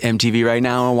on MTV right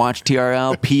now and watch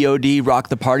TRL. POD, Rock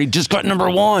the Party just got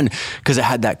 #1 because it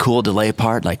had that cool delay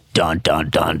part, like dun dun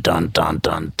dun dun dun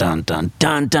dun dun dun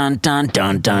dun dun dun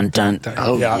dun dun dun.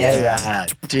 Oh yeah,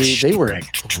 dude, they were a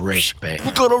great band.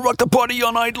 We're gonna rock the party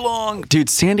all night long, dude.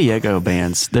 San Diego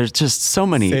bands. There's just so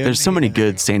many. There's so many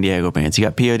good San Diego bands. You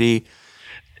got POD.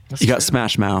 You got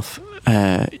Smash Mouth.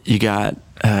 You got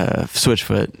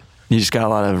Switchfoot. You just got a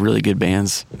lot of really good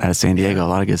bands out of San Diego. A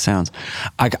lot of good sounds.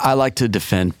 I like to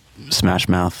defend Smash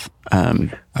Mouth.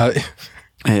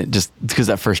 Just because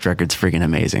that first record's freaking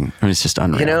amazing. I mean, it's just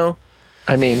unreal.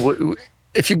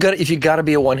 If you got to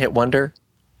be a one-hit wonder,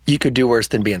 you could do worse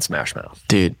than being Smash Mouth.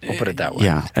 Dude, we'll put it that way.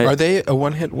 Yeah. Are they a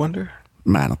one-hit wonder?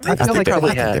 I don't think. I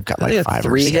think they've got like 5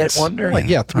 or 6. 3-hit wonder. Like,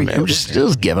 yeah, 3 hits.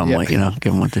 Just give them give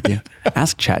them what to do.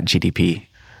 Ask Chat GDP.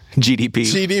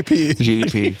 GDP.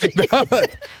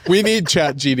 We need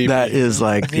Chat GDP. That is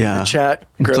like, Chat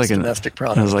gross domestic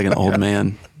product. That was like an old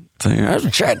man saying,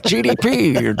 Chat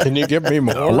GDP. Can you give me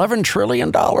more? $11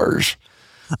 trillion.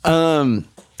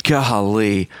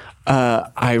 Golly.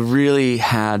 I really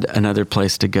had another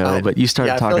place to go, but you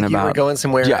started talking about. You were going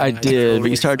somewhere. Yeah, I did.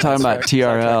 But you started talking about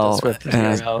TRL,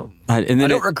 and then I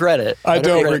don't regret it. I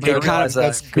don't regret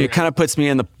it. It kind of puts me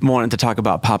in the wanting to talk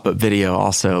about pop-up video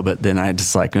also, but then I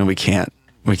just like, no, we can't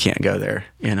go there.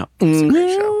 It's a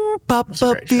great show.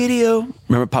 Pop-up video.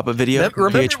 Remember pop-up video?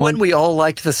 Remember when we all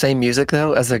liked the same music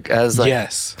though, as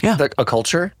yes, a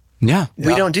culture? Yeah,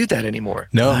 we don't do that anymore.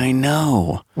 No, I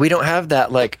know. We don't have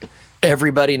that like.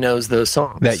 Everybody knows those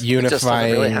songs. That unifying. It just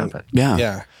doesn't really happen.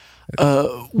 Yeah.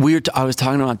 I was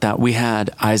talking about that. We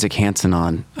had Isaac Hansen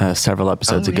on several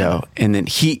episodes ago, and then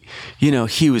he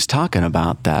was talking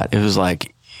about that. It was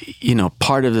like,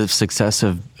 part of the success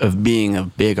of being a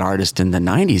big artist in the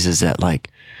 90s is that like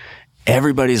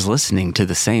everybody's listening to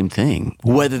the same thing,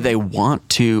 whether they want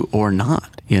to or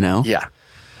not. Yeah.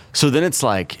 So then it's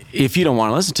like, if you don't want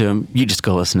to listen to them, you just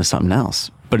go listen to something else.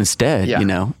 But instead,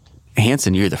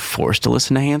 Hanson, you're either forced to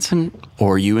listen to Hanson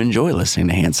or you enjoy listening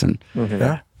to Hanson. Mm-hmm.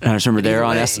 Yeah. And I just remember they were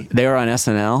on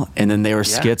SNL, and then they were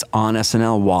skits on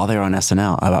SNL while they were on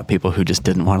SNL about people who just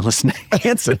didn't want to listen to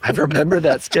Hanson. I remember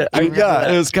that skit. It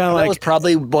was kind of like, I was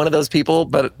probably one of those people,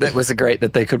 but it was great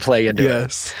that they could play into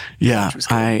it. Yeah, it's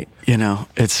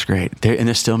great.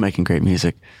 They're still making great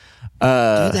music.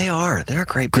 Dude, they are. They're a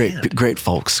great band. Great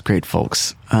folks.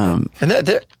 And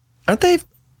aren't they?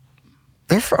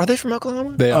 Are they from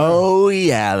Oklahoma? They are. Oh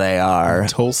yeah, they are.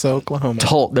 Tulsa, Oklahoma.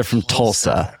 They're from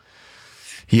Tulsa.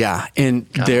 Yeah, and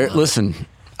listen,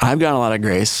 I've got a lot of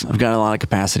grace. I've got a lot of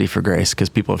capacity for grace because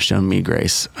people have shown me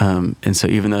grace. And so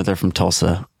even though they're from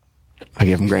Tulsa, I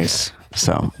give them grace.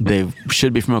 So they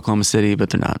should be from Oklahoma City, but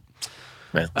they're not.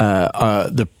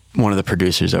 One of the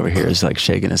producers over here is like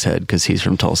shaking his head because he's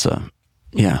from Tulsa.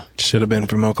 Yeah, should have been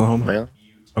from Oklahoma. Yeah.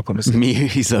 Oklahoma City.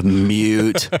 He's a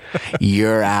mute.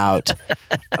 You're out.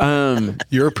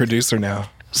 You're a producer now.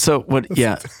 So what?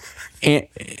 Yeah.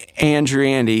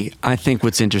 Andy, I think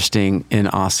what's interesting and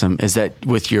awesome is that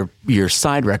with your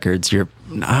side records,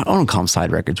 I don't call them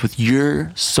side records, with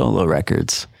your solo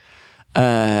records,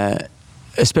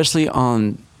 especially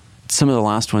on some of the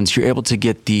last ones, you're able to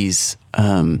get these,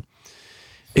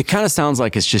 it kind of sounds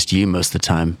like it's just you most of the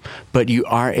time, but you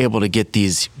are able to get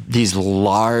these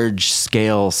large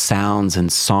scale sounds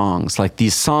and songs. Like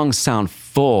these songs sound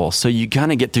full. So you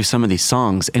kind of get through some of these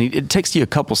songs, and it takes you a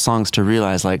couple songs to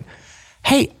realize like,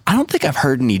 hey, I don't think I've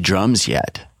heard any drums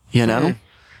yet, you know?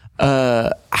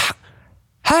 How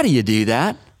do you do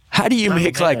that? How do you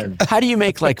make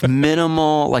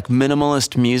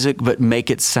minimalist music, but make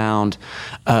it sound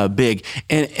big?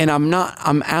 And I'm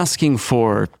asking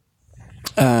for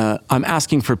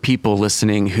people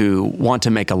listening who want to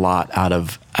make a lot out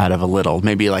of a little.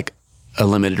 Maybe like a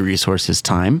limited resource is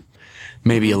time,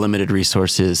 maybe a limited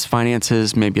resource is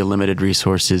finances, maybe a limited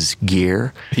resource is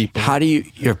gear. People. How do you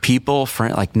people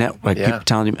people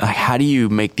telling you, like, how do you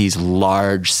make these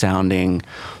large sounding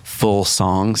full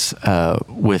songs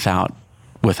without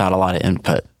a lot of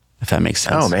input, if that makes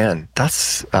sense? Oh man,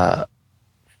 that's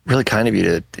really kind of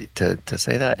you to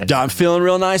say that. I'm feeling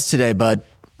real nice today, bud.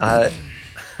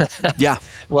 Yeah.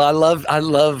 Well, I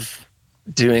love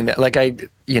doing that. Like I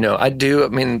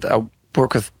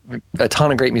work with a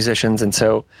ton of great musicians. And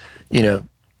so, I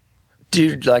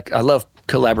love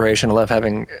collaboration. I love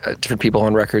having different people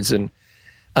on records. And,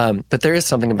 but there is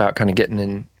something about kind of getting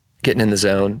in the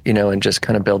zone, and just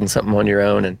kind of building something on your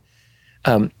own. And,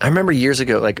 I remember years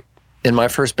ago, like in my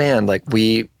first band, like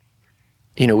we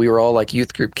were all like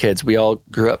youth group kids. We all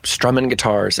grew up strumming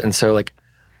guitars. And so like,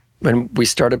 when we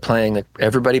started playing, like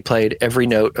everybody played every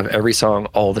note of every song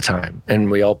all the time, and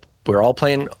we're all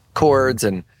playing chords,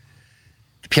 and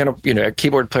the piano,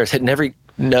 keyboard players hitting every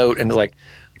note, and like,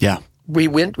 yeah, we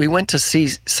went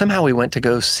to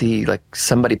go see like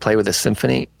somebody play with a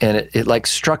symphony, and it like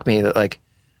struck me that like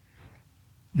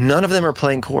none of them are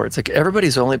playing chords. Like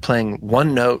everybody's only playing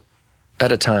one note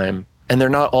at a time, and they're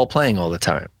not all playing all the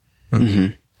time,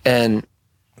 and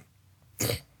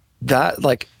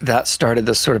that started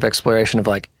this sort of exploration of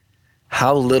like,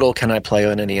 how little can I play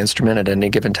on any instrument at any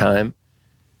given time?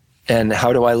 And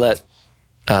how do I let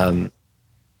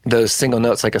those single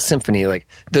notes, like a symphony,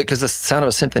 because the sound of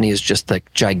a symphony is just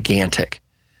like gigantic.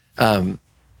 But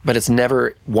it's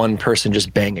never one person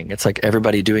just banging. It's like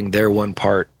everybody doing their one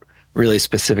part really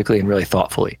specifically and really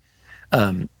thoughtfully.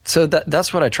 So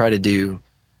that's what I try to do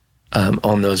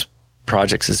on those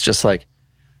projects, is just like,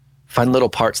 find little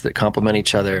parts that complement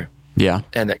each other,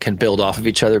 and that can build off of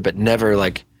each other, but never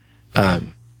like,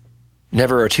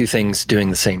 never are two things doing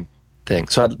the same thing.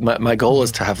 So my goal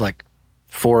is to have like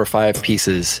 4 or 5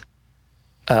 pieces.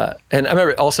 And I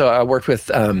remember also I worked with,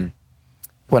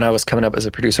 when I was coming up as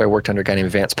a producer, I worked under a guy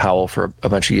named Vance Powell for a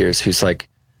bunch of years, who's like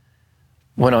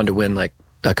went on to win like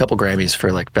a couple Grammys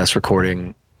for like best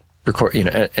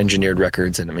engineered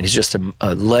records. And I mean, he's just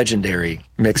a legendary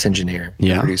mix engineer,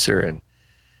 and producer, and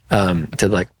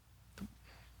did like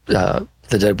the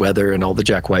Dead Weather and all the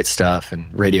Jack White stuff and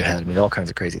Radiohead. I mean, all kinds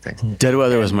of crazy things. Dead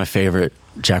Weather was my favorite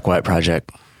Jack White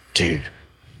project. Dude,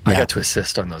 I got to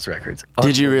assist on those records.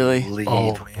 Did you really?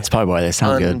 Oh, that's probably why they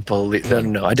sound good.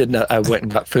 No, I did not. I went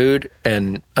and got food,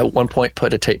 and at one point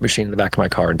put a tape machine in the back of my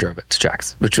car and drove it to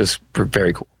Jack's, which was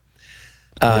very cool.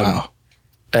 Wow.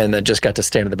 And then just got to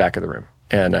stand in the back of the room.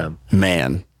 And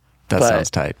man, that sounds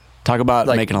tight. Talk about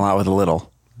like, making a lot with a little.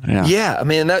 Yeah, I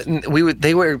mean,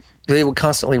 they would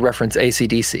constantly reference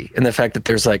AC/DC, and the fact that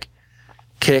there's like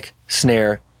kick,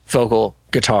 snare, vocal,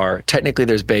 guitar. Technically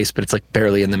there's bass, but it's like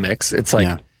barely in the mix. It's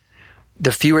like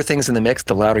the fewer things in the mix,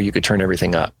 the louder you could turn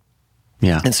everything up.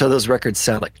 Yeah. And so those records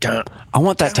sound like, I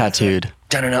want that tattooed.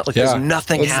 Like there's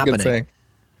nothing happening.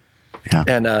 Yeah.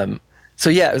 And so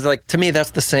it was like, to me,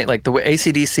 that's the same, like the way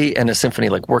AC/DC and a symphony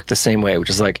like work the same way, which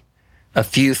is like a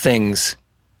few things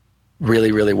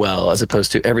really, really well, as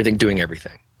opposed to everything doing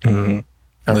everything.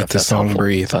 Let the song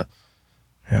breathe.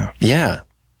 Yeah.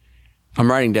 I'm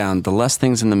writing down, the less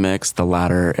things in the mix, the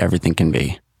louder everything can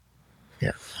be.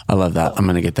 Yeah. I love that. I'm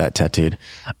going to get that tattooed.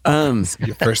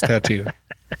 Your first tattoo.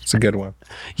 It's a good one.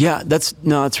 Yeah,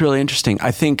 it's really interesting.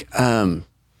 I think, how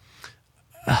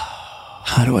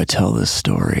do I tell this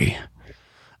story?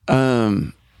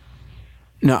 No,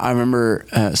 I remember,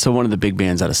 so one of the big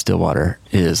bands out of Stillwater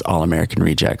is All American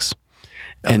Rejects.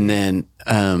 And then,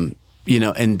 and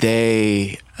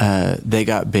they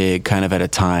got big kind of at a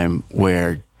time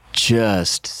where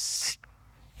just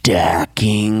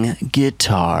stacking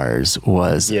guitars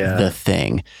was the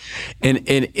thing. And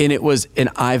it was, and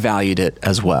I valued it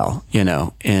as well,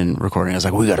 in recording. I was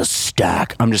like, we got to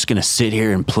stack. I'm just going to sit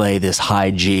here and play this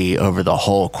high G over the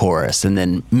whole chorus and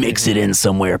then mix it in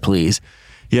somewhere, please.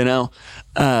 But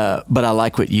I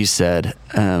like what you said.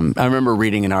 I remember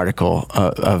reading an article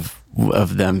of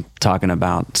of them talking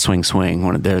about Swing Swing,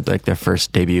 one of their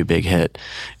first debut big hit,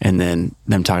 and then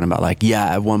them talking about like,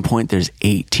 yeah, at one point there's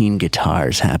 18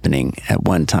 guitars happening at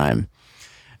one time.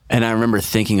 And I remember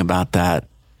thinking about that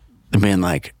and being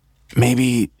like,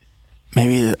 maybe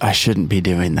I shouldn't be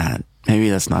doing that. Maybe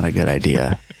that's not a good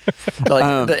idea.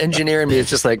 Like the engineer in me is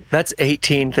just like, that's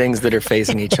 18 things that are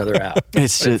phasing each other out.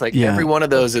 It's like every one of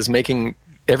those is making,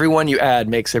 every one you add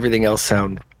makes everything else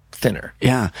sound thinner.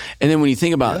 Yeah. And then when you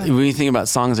think about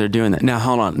songs that are doing that, now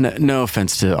hold on, no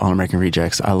offense to All American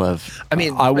Rejects. I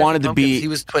wanted to be, he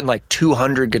was putting like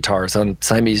 200 guitars on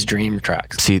Siamese Dream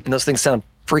tracks. And those things sound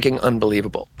freaking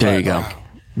unbelievable. There you go.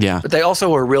 Yeah. But they also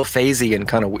were real phasey and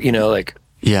kind of, like.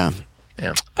 Yeah.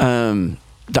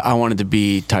 I wanted to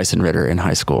be Tyson Ritter in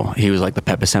high school. He was like the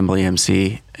pep assembly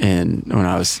MC, and when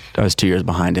I was 2 years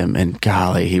behind him, and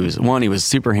golly, he was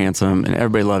super handsome and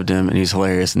everybody loved him and he was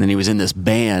hilarious. And then he was in this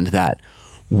band that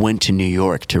went to New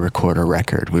York to record a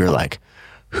record. We were like,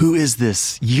 who is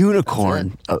this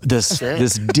unicorn, this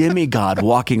demigod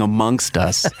walking amongst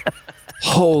us?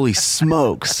 Holy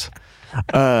smokes.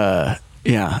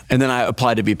 Yeah, and then I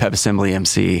applied to be pep assembly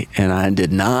MC, and I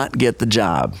did not get the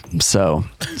job. So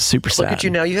super sad. Look at you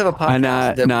now. You have a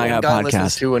podcast. I got a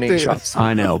podcast. To when he shops.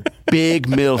 I know. Big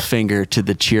middle finger to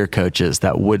the cheer coaches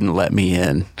that wouldn't let me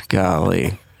in.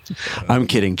 Golly, I'm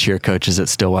kidding. Cheer coaches at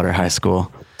Stillwater High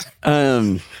School.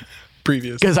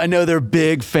 Because I know they're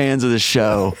big fans of the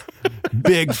show.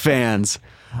 Big fans.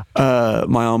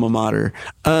 My alma mater.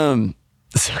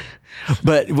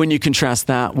 But when you contrast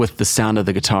that with the sound of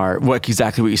the guitar,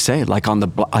 exactly what you say, like on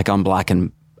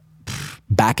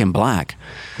Back in Black,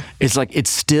 it's like it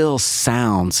still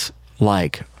sounds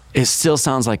like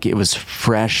it was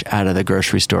fresh out of the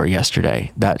grocery store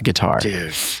yesterday. That guitar,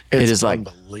 dude, it is like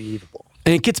unbelievable,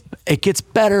 and it gets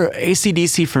better.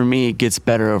 AC/DC for me gets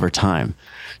better over time.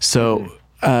 So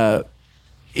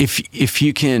if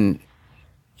you can.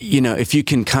 If you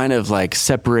can kind of like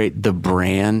separate the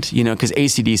brand, because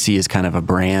AC/DC is kind of a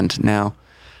brand now.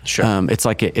 Sure. It's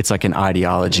like an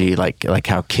ideology, like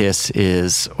how Kiss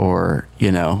is, or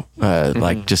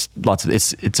like just lots of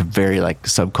it's a very like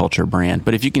subculture brand.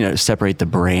 But if you can separate the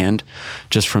brand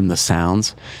just from the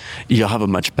sounds, you'll have a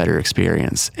much better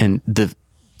experience. And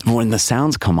when the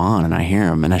sounds come on and I hear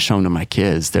them and I show them to my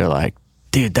kids, they're like,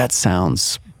 "Dude, that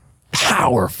sounds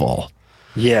powerful."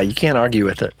 Yeah, you can't argue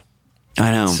with it.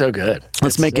 I know. It's so good.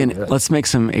 Let's make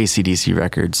some AC/DC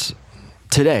records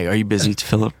today. Are you busy,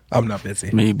 Philip? I'm not busy.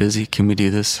 Are you busy? Can we do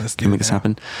this? Can we make this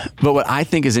happen? But what I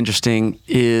think is interesting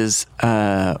is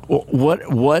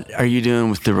what are you doing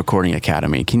with the Recording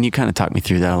Academy? Can you kind of talk me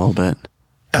through that a little bit?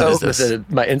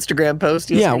 My Instagram post?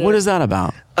 Yeah, what is that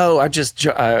about? Oh,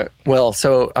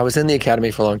 so I was in the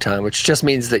Academy for a long time, which just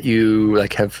means that you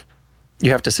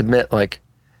have to submit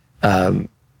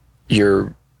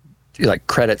your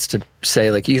credits to say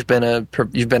like you've been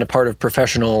a part of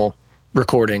professional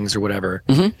recordings or whatever,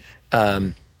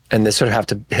 and they sort of have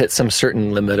to hit some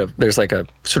certain limit of, there's like a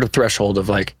sort of threshold of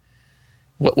like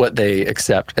what they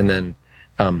accept, and then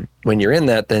when you're in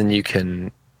that, then you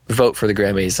can vote for the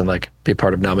Grammys and like be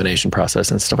part of nomination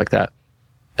process and stuff like that.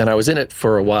 And I was in it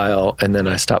for a while, and then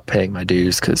I stopped paying my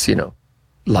dues because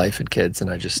life and kids,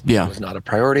 and it was not a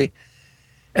priority.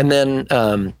 And then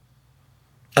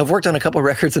I've worked on a couple of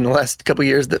records in the last couple of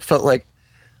years that felt like,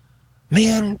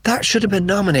 man, that should have been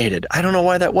nominated. I don't know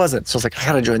why that wasn't. So I was like, I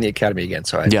got to join the Academy again.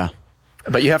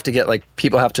 But you have to get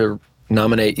people have to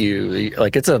nominate you.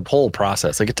 Like it's a whole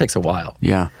process. Like it takes a while.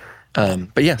 Yeah.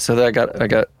 But yeah, so I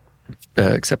got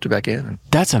accepted back in.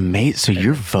 That's amazing. So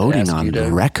you're voting on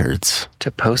records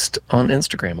to post on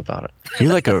Instagram about it.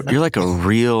 You're like a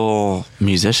real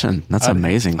musician. That's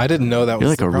amazing. I didn't know that was. You're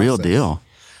like a real deal.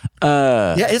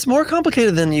 Yeah, it's more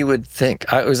complicated than you would think.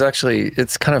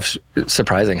 It's kind of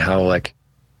surprising how like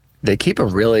they keep a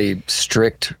really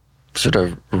strict sort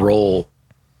of role,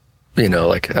 they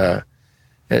don't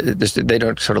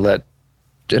sort of let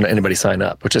anybody sign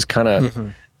up, which is kind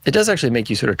of, it does actually make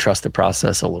you sort of trust the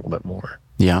process a little bit more.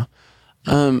 Yeah.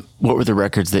 What were the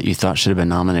records that you thought should have been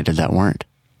nominated that weren't?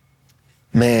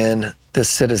 Man, the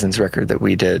Citizens record that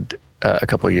we did a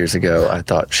couple of years ago, I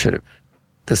thought should have.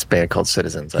 This band called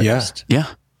Citizens. Zach,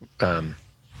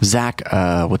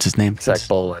 what's his name? Zach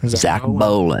Bolin. Zach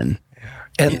Bolin.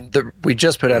 And we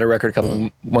just put out a record a couple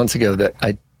months ago that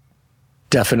I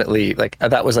definitely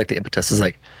that was like the impetus. Is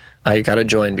like, I got to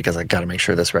join because I got to make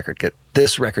sure this record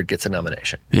gets a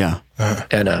nomination. Yeah.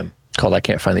 And called I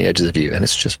Can't Find the Edges of You, and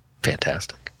it's just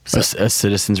fantastic. So, a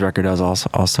Citizens record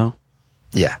also?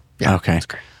 Yeah. Okay. That's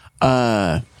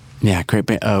great. Great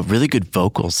band. Really good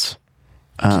vocals.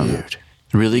 Dude.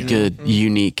 Really good,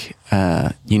 unique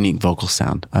vocal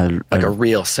sound. Like a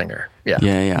real singer. Yeah.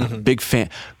 Yeah. Mm-hmm.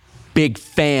 Big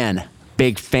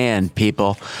fan,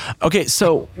 people. Okay,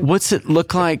 so what's it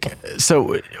look like?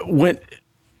 So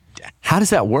how does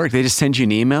that work? They just send you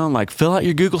an email and like, fill out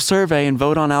your Google survey and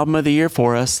vote on album of the year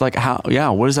for us. Like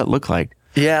what does that look like?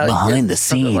 Yeah. Behind the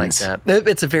scenes. Like that.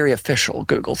 It's a very official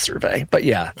Google survey, but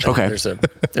yeah. Okay.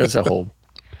 There's a whole.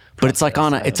 But it's like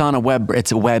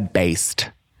it's web-based.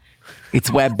 It's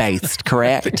web-based,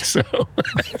 correct? So.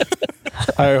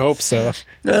 I hope so.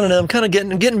 I don't know. I'm kind of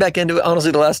getting back into it.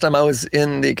 Honestly, the last time I was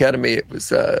in the academy, it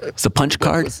was it's a punch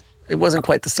card. It wasn't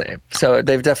quite the same. So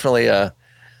they've definitely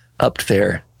upped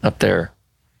their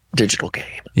digital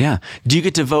game. Yeah. Do you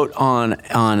get to vote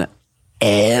on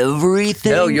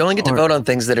everything? No, you only get to vote on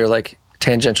things that are like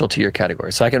tangential to your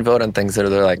category. So I can vote on things that are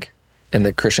like in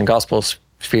the Christian gospel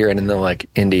sphere and in the like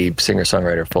indie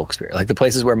singer-songwriter folk sphere, like the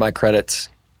places where my credits.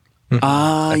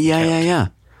 Yeah.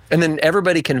 And then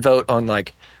everybody can vote on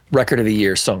like record of the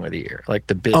year, song of the year, like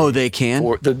the big. Oh, they can?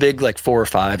 The big like 4 or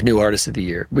 5 new artists of the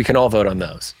year. We can all vote on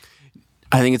those.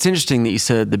 I think it's interesting that you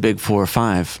said the big 4 or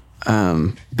 5,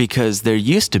 because there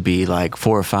used to be like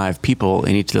 4 or 5 people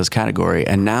in each of those category,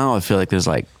 and now I feel like there's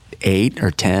like 8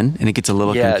 or 10, and it gets a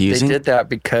little confusing. Yeah, they did that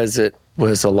because it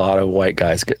was a lot of white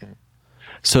guys getting.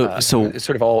 So it's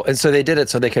sort of all, and so they did it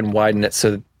so they can widen it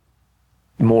so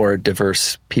more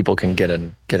diverse people can get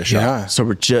a shot. Yeah. So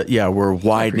we're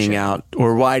widening out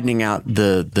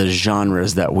the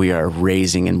genres that we are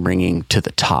raising and bringing to the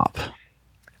top.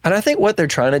 And I think what they're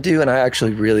trying to do, and I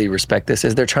actually really respect this,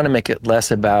 is they're trying to make it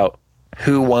less about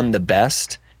who won the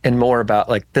best and more about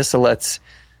like this lets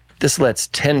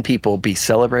 10 people be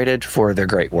celebrated for their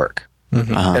great work.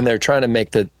 Mm-hmm. And they're trying to make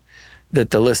that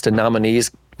the list of nominees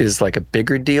is like a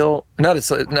bigger deal.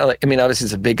 Obviously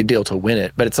it's a big deal to win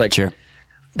it, but it's like sure.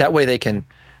 That way they can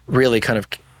really kind of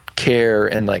care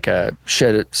and like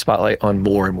shed a spotlight on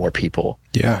more and more people.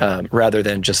 Yeah. Rather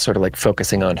than just sort of like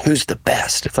focusing on who's the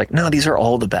best. It's like, no, these are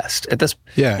all the best.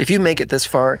 If you make it this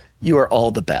far, you are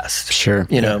all the best. Sure.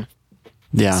 You know?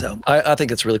 Yeah. So I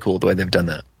think it's really cool the way they've done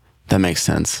that. That makes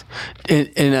sense.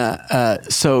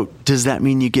 So does that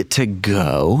mean you get to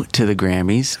go to the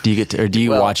Grammys? Do you get to, or do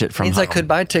you watch it from home? I could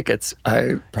buy tickets.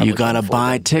 You gotta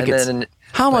buy tickets.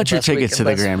 How much are tickets to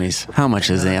the Grammys? How much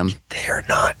is them? They're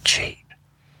not cheap.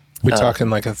 We're talking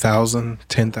like 1,000,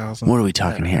 10,000. What are we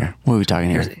talking here?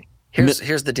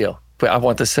 Here's the deal. I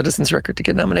want the Citizens record to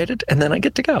get nominated, and then I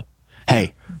get to go.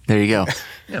 Hey, there you go.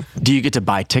 Yeah. Do you get to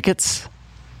buy tickets,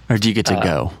 or do you get to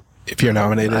go? If you're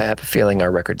nominated, I have a feeling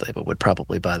our record label would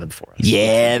probably buy them for us.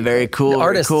 Yeah, very cool. The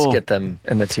artists cool. get them,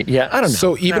 and the team. Yeah, I don't know.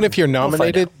 So even if you're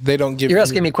nominated, they don't give. You're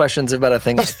asking me questions about a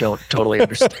thing I don't totally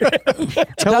understand.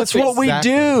 That's what we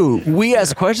do. We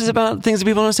ask questions about things that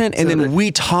people don't understand, and then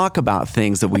we talk about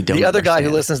things that we don't. The other guy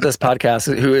who listens to this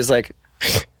podcast, who is like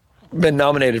been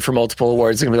nominated for multiple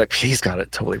awards, is gonna be like, he's got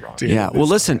it totally wrong. Yeah. Well,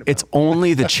 listen, it's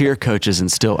only the cheer coaches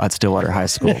at Stillwater High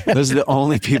School. Those are the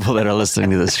only people that are listening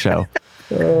to this show.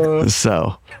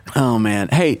 So, oh man,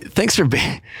 hey, thanks for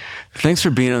being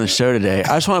on the show today.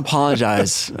 I just want to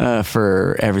apologize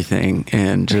for everything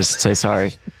and just say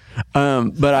sorry.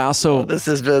 But I also this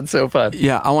has been so fun.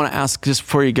 Yeah, I want to ask just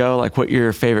before you go, like, what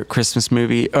your favorite Christmas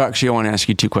movie? Oh, actually, I want to ask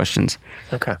you 2 questions.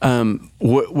 Okay.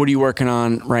 What are you working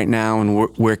on right now, and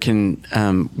where can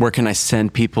I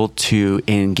send people to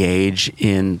engage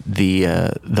in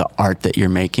the art that you're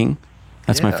making?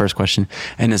 That's my first question.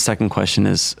 And the second question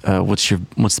is, what's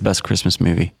the best Christmas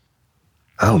movie?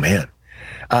 Oh man.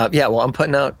 Well, I'm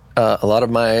putting out a lot of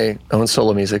my own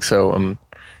solo music. So I'm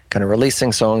kind of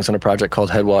releasing songs on a project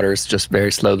called Headwaters, just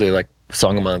very slowly, like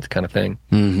song a month kind of thing.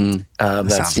 Mm-hmm.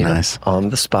 That's sounds nice. On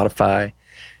the Spotify.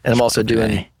 And I'm also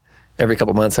doing, every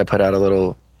couple months I put out a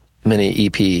little mini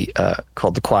EP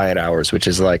called The Quiet Hours, which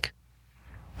is like,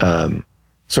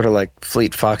 sort of like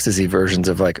Fleet Foxes-y versions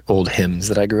of like old hymns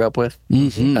that I grew up with.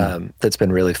 Mm-hmm. That's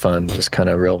been really fun, just kind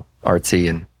of real artsy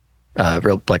and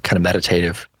real like kind of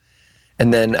meditative.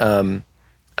 And then I'm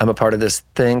a part of this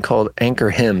thing called Anchor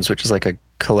Hymns, which is like a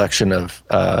collection of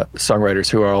songwriters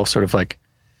who are all sort of like,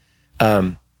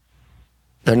 they're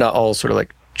not all sort of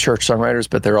like church songwriters,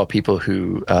 but they're all people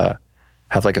who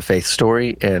have like a faith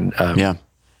story and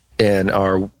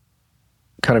are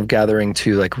kind of gathering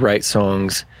to like write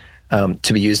songs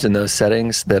to be used in those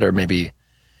settings that are maybe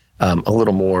a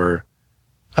little more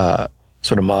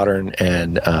sort of modern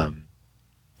and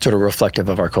sort of reflective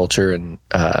of our culture and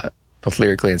both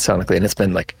lyrically and sonically. And it's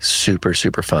been like super,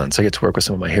 super fun. So I get to work with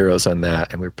some of my heroes on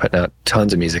that, and we're putting out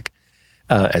tons of music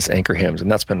as Anchor Hymns, and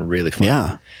that's been really fun.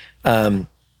 Yeah. I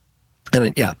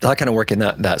kind of work in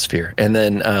that sphere. And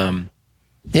then,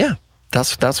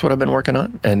 that's what I've been working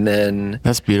on. And then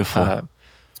That's beautiful.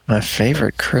 my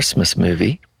favorite Christmas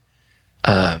movie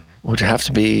would have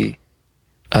to be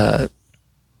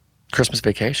Christmas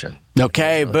Vacation.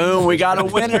 Okay, boom, we got a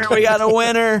winner. We got a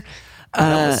winner.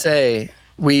 I would say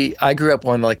I grew up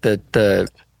on like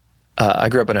I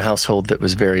grew up in a household that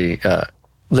was very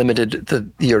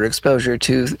limited your exposure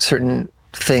to certain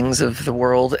things of the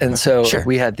world, and so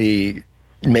we had the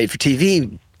made for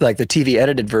TV, like the TV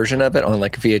edited version of it on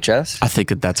like VHS. I think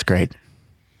that's great.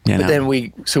 But then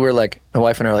we're like, my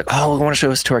wife and I are like, oh, we want to show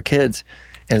this to our kids,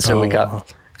 and so we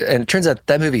got, and it turns out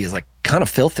that movie is like kind of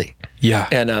filthy. Yeah.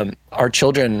 And our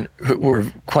children, who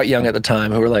were quite young at the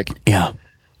time, who were like,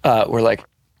 were like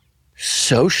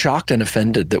so shocked and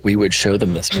offended that we would show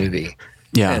them this movie.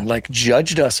 Yeah. And like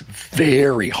judged us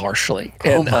very harshly.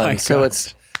 And so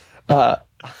it's that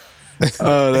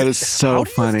is so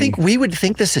funny. How do you think we would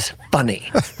think this is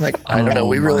funny? Like, I don't know.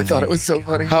 We really thought it was so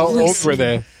funny. How old were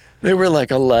they? They were like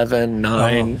 11,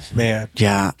 9. Oh, man.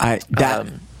 Yeah,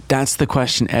 that's the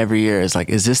question every year is like,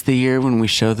 is this the year when we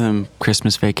show them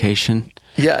Christmas Vacation?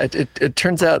 Yeah, it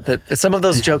turns out that some of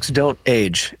those jokes don't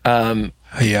age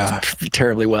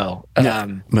terribly well.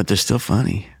 But they're still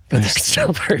funny. But they're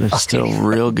still very funny. Still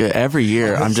real good. Every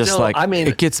year, I'm just like, I mean,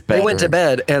 it gets better. They went to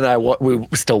bed, and we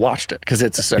still watched it because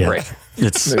it's so great.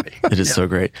 It is so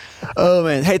great. Oh,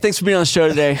 man. Hey, thanks for being on the show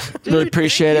today. Really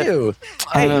appreciate it.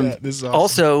 This is awesome.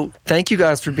 Also, thank you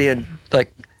guys for being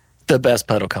like the best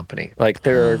pedal company. Like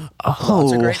there are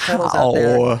lots of great pedals out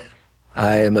there.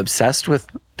 I am obsessed with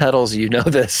pedals. You know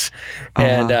this.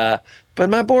 And but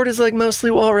my board is like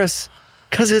mostly Walrus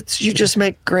because you just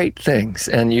make great things,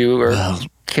 and you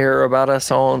care about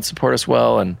us all and support us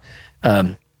well. And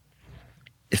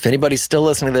if anybody's still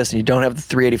listening to this and you don't have the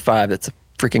 385, that's the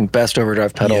freaking best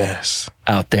overdrive pedal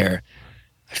out there.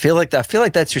 I feel like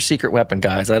that's your secret weapon,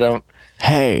 guys.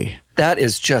 That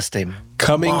is just a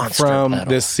coming from pedal.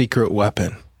 This secret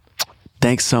weapon.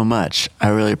 Thanks so much. I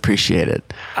really appreciate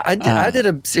it. I did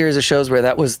a series of shows where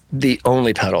that was the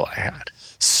only pedal I had.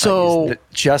 So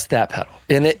just that pedal,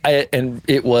 and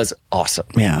it was awesome.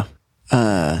 Yeah.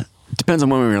 Depends on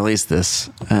when we release this,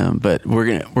 but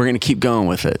we're gonna keep going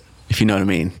with it, if you know what I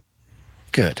mean.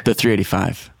 Good. The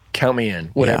 385. Count me in.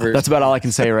 Whatever. Yeah, that's about all I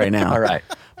can say right now. All right.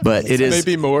 But it is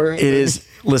maybe more. It is.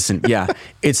 Listen,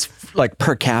 it's like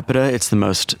per capita,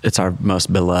 it's our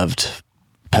most beloved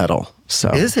pedal. So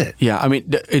is it? Yeah, I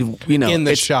mean, in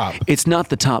the shop, it's not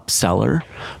the top seller,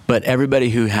 but everybody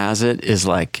who has it is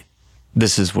like,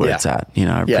 this is where it's at.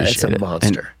 I appreciate it's a it.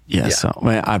 monster. And so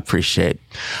I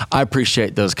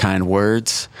appreciate those kind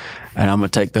words, and I'm gonna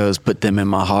take those, put them in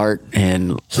my heart,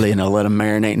 and let them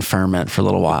marinate and ferment for a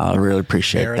little while. I really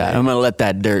appreciate that. I'm gonna let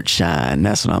that dirt shine.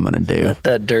 That's what I'm gonna do. Let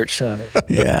that dirt shine.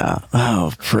 Yeah.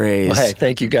 Oh, praise. Well, hey,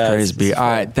 thank you guys. Praise be. All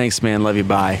right. Thanks, man. Love you.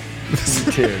 Bye.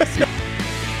 You too.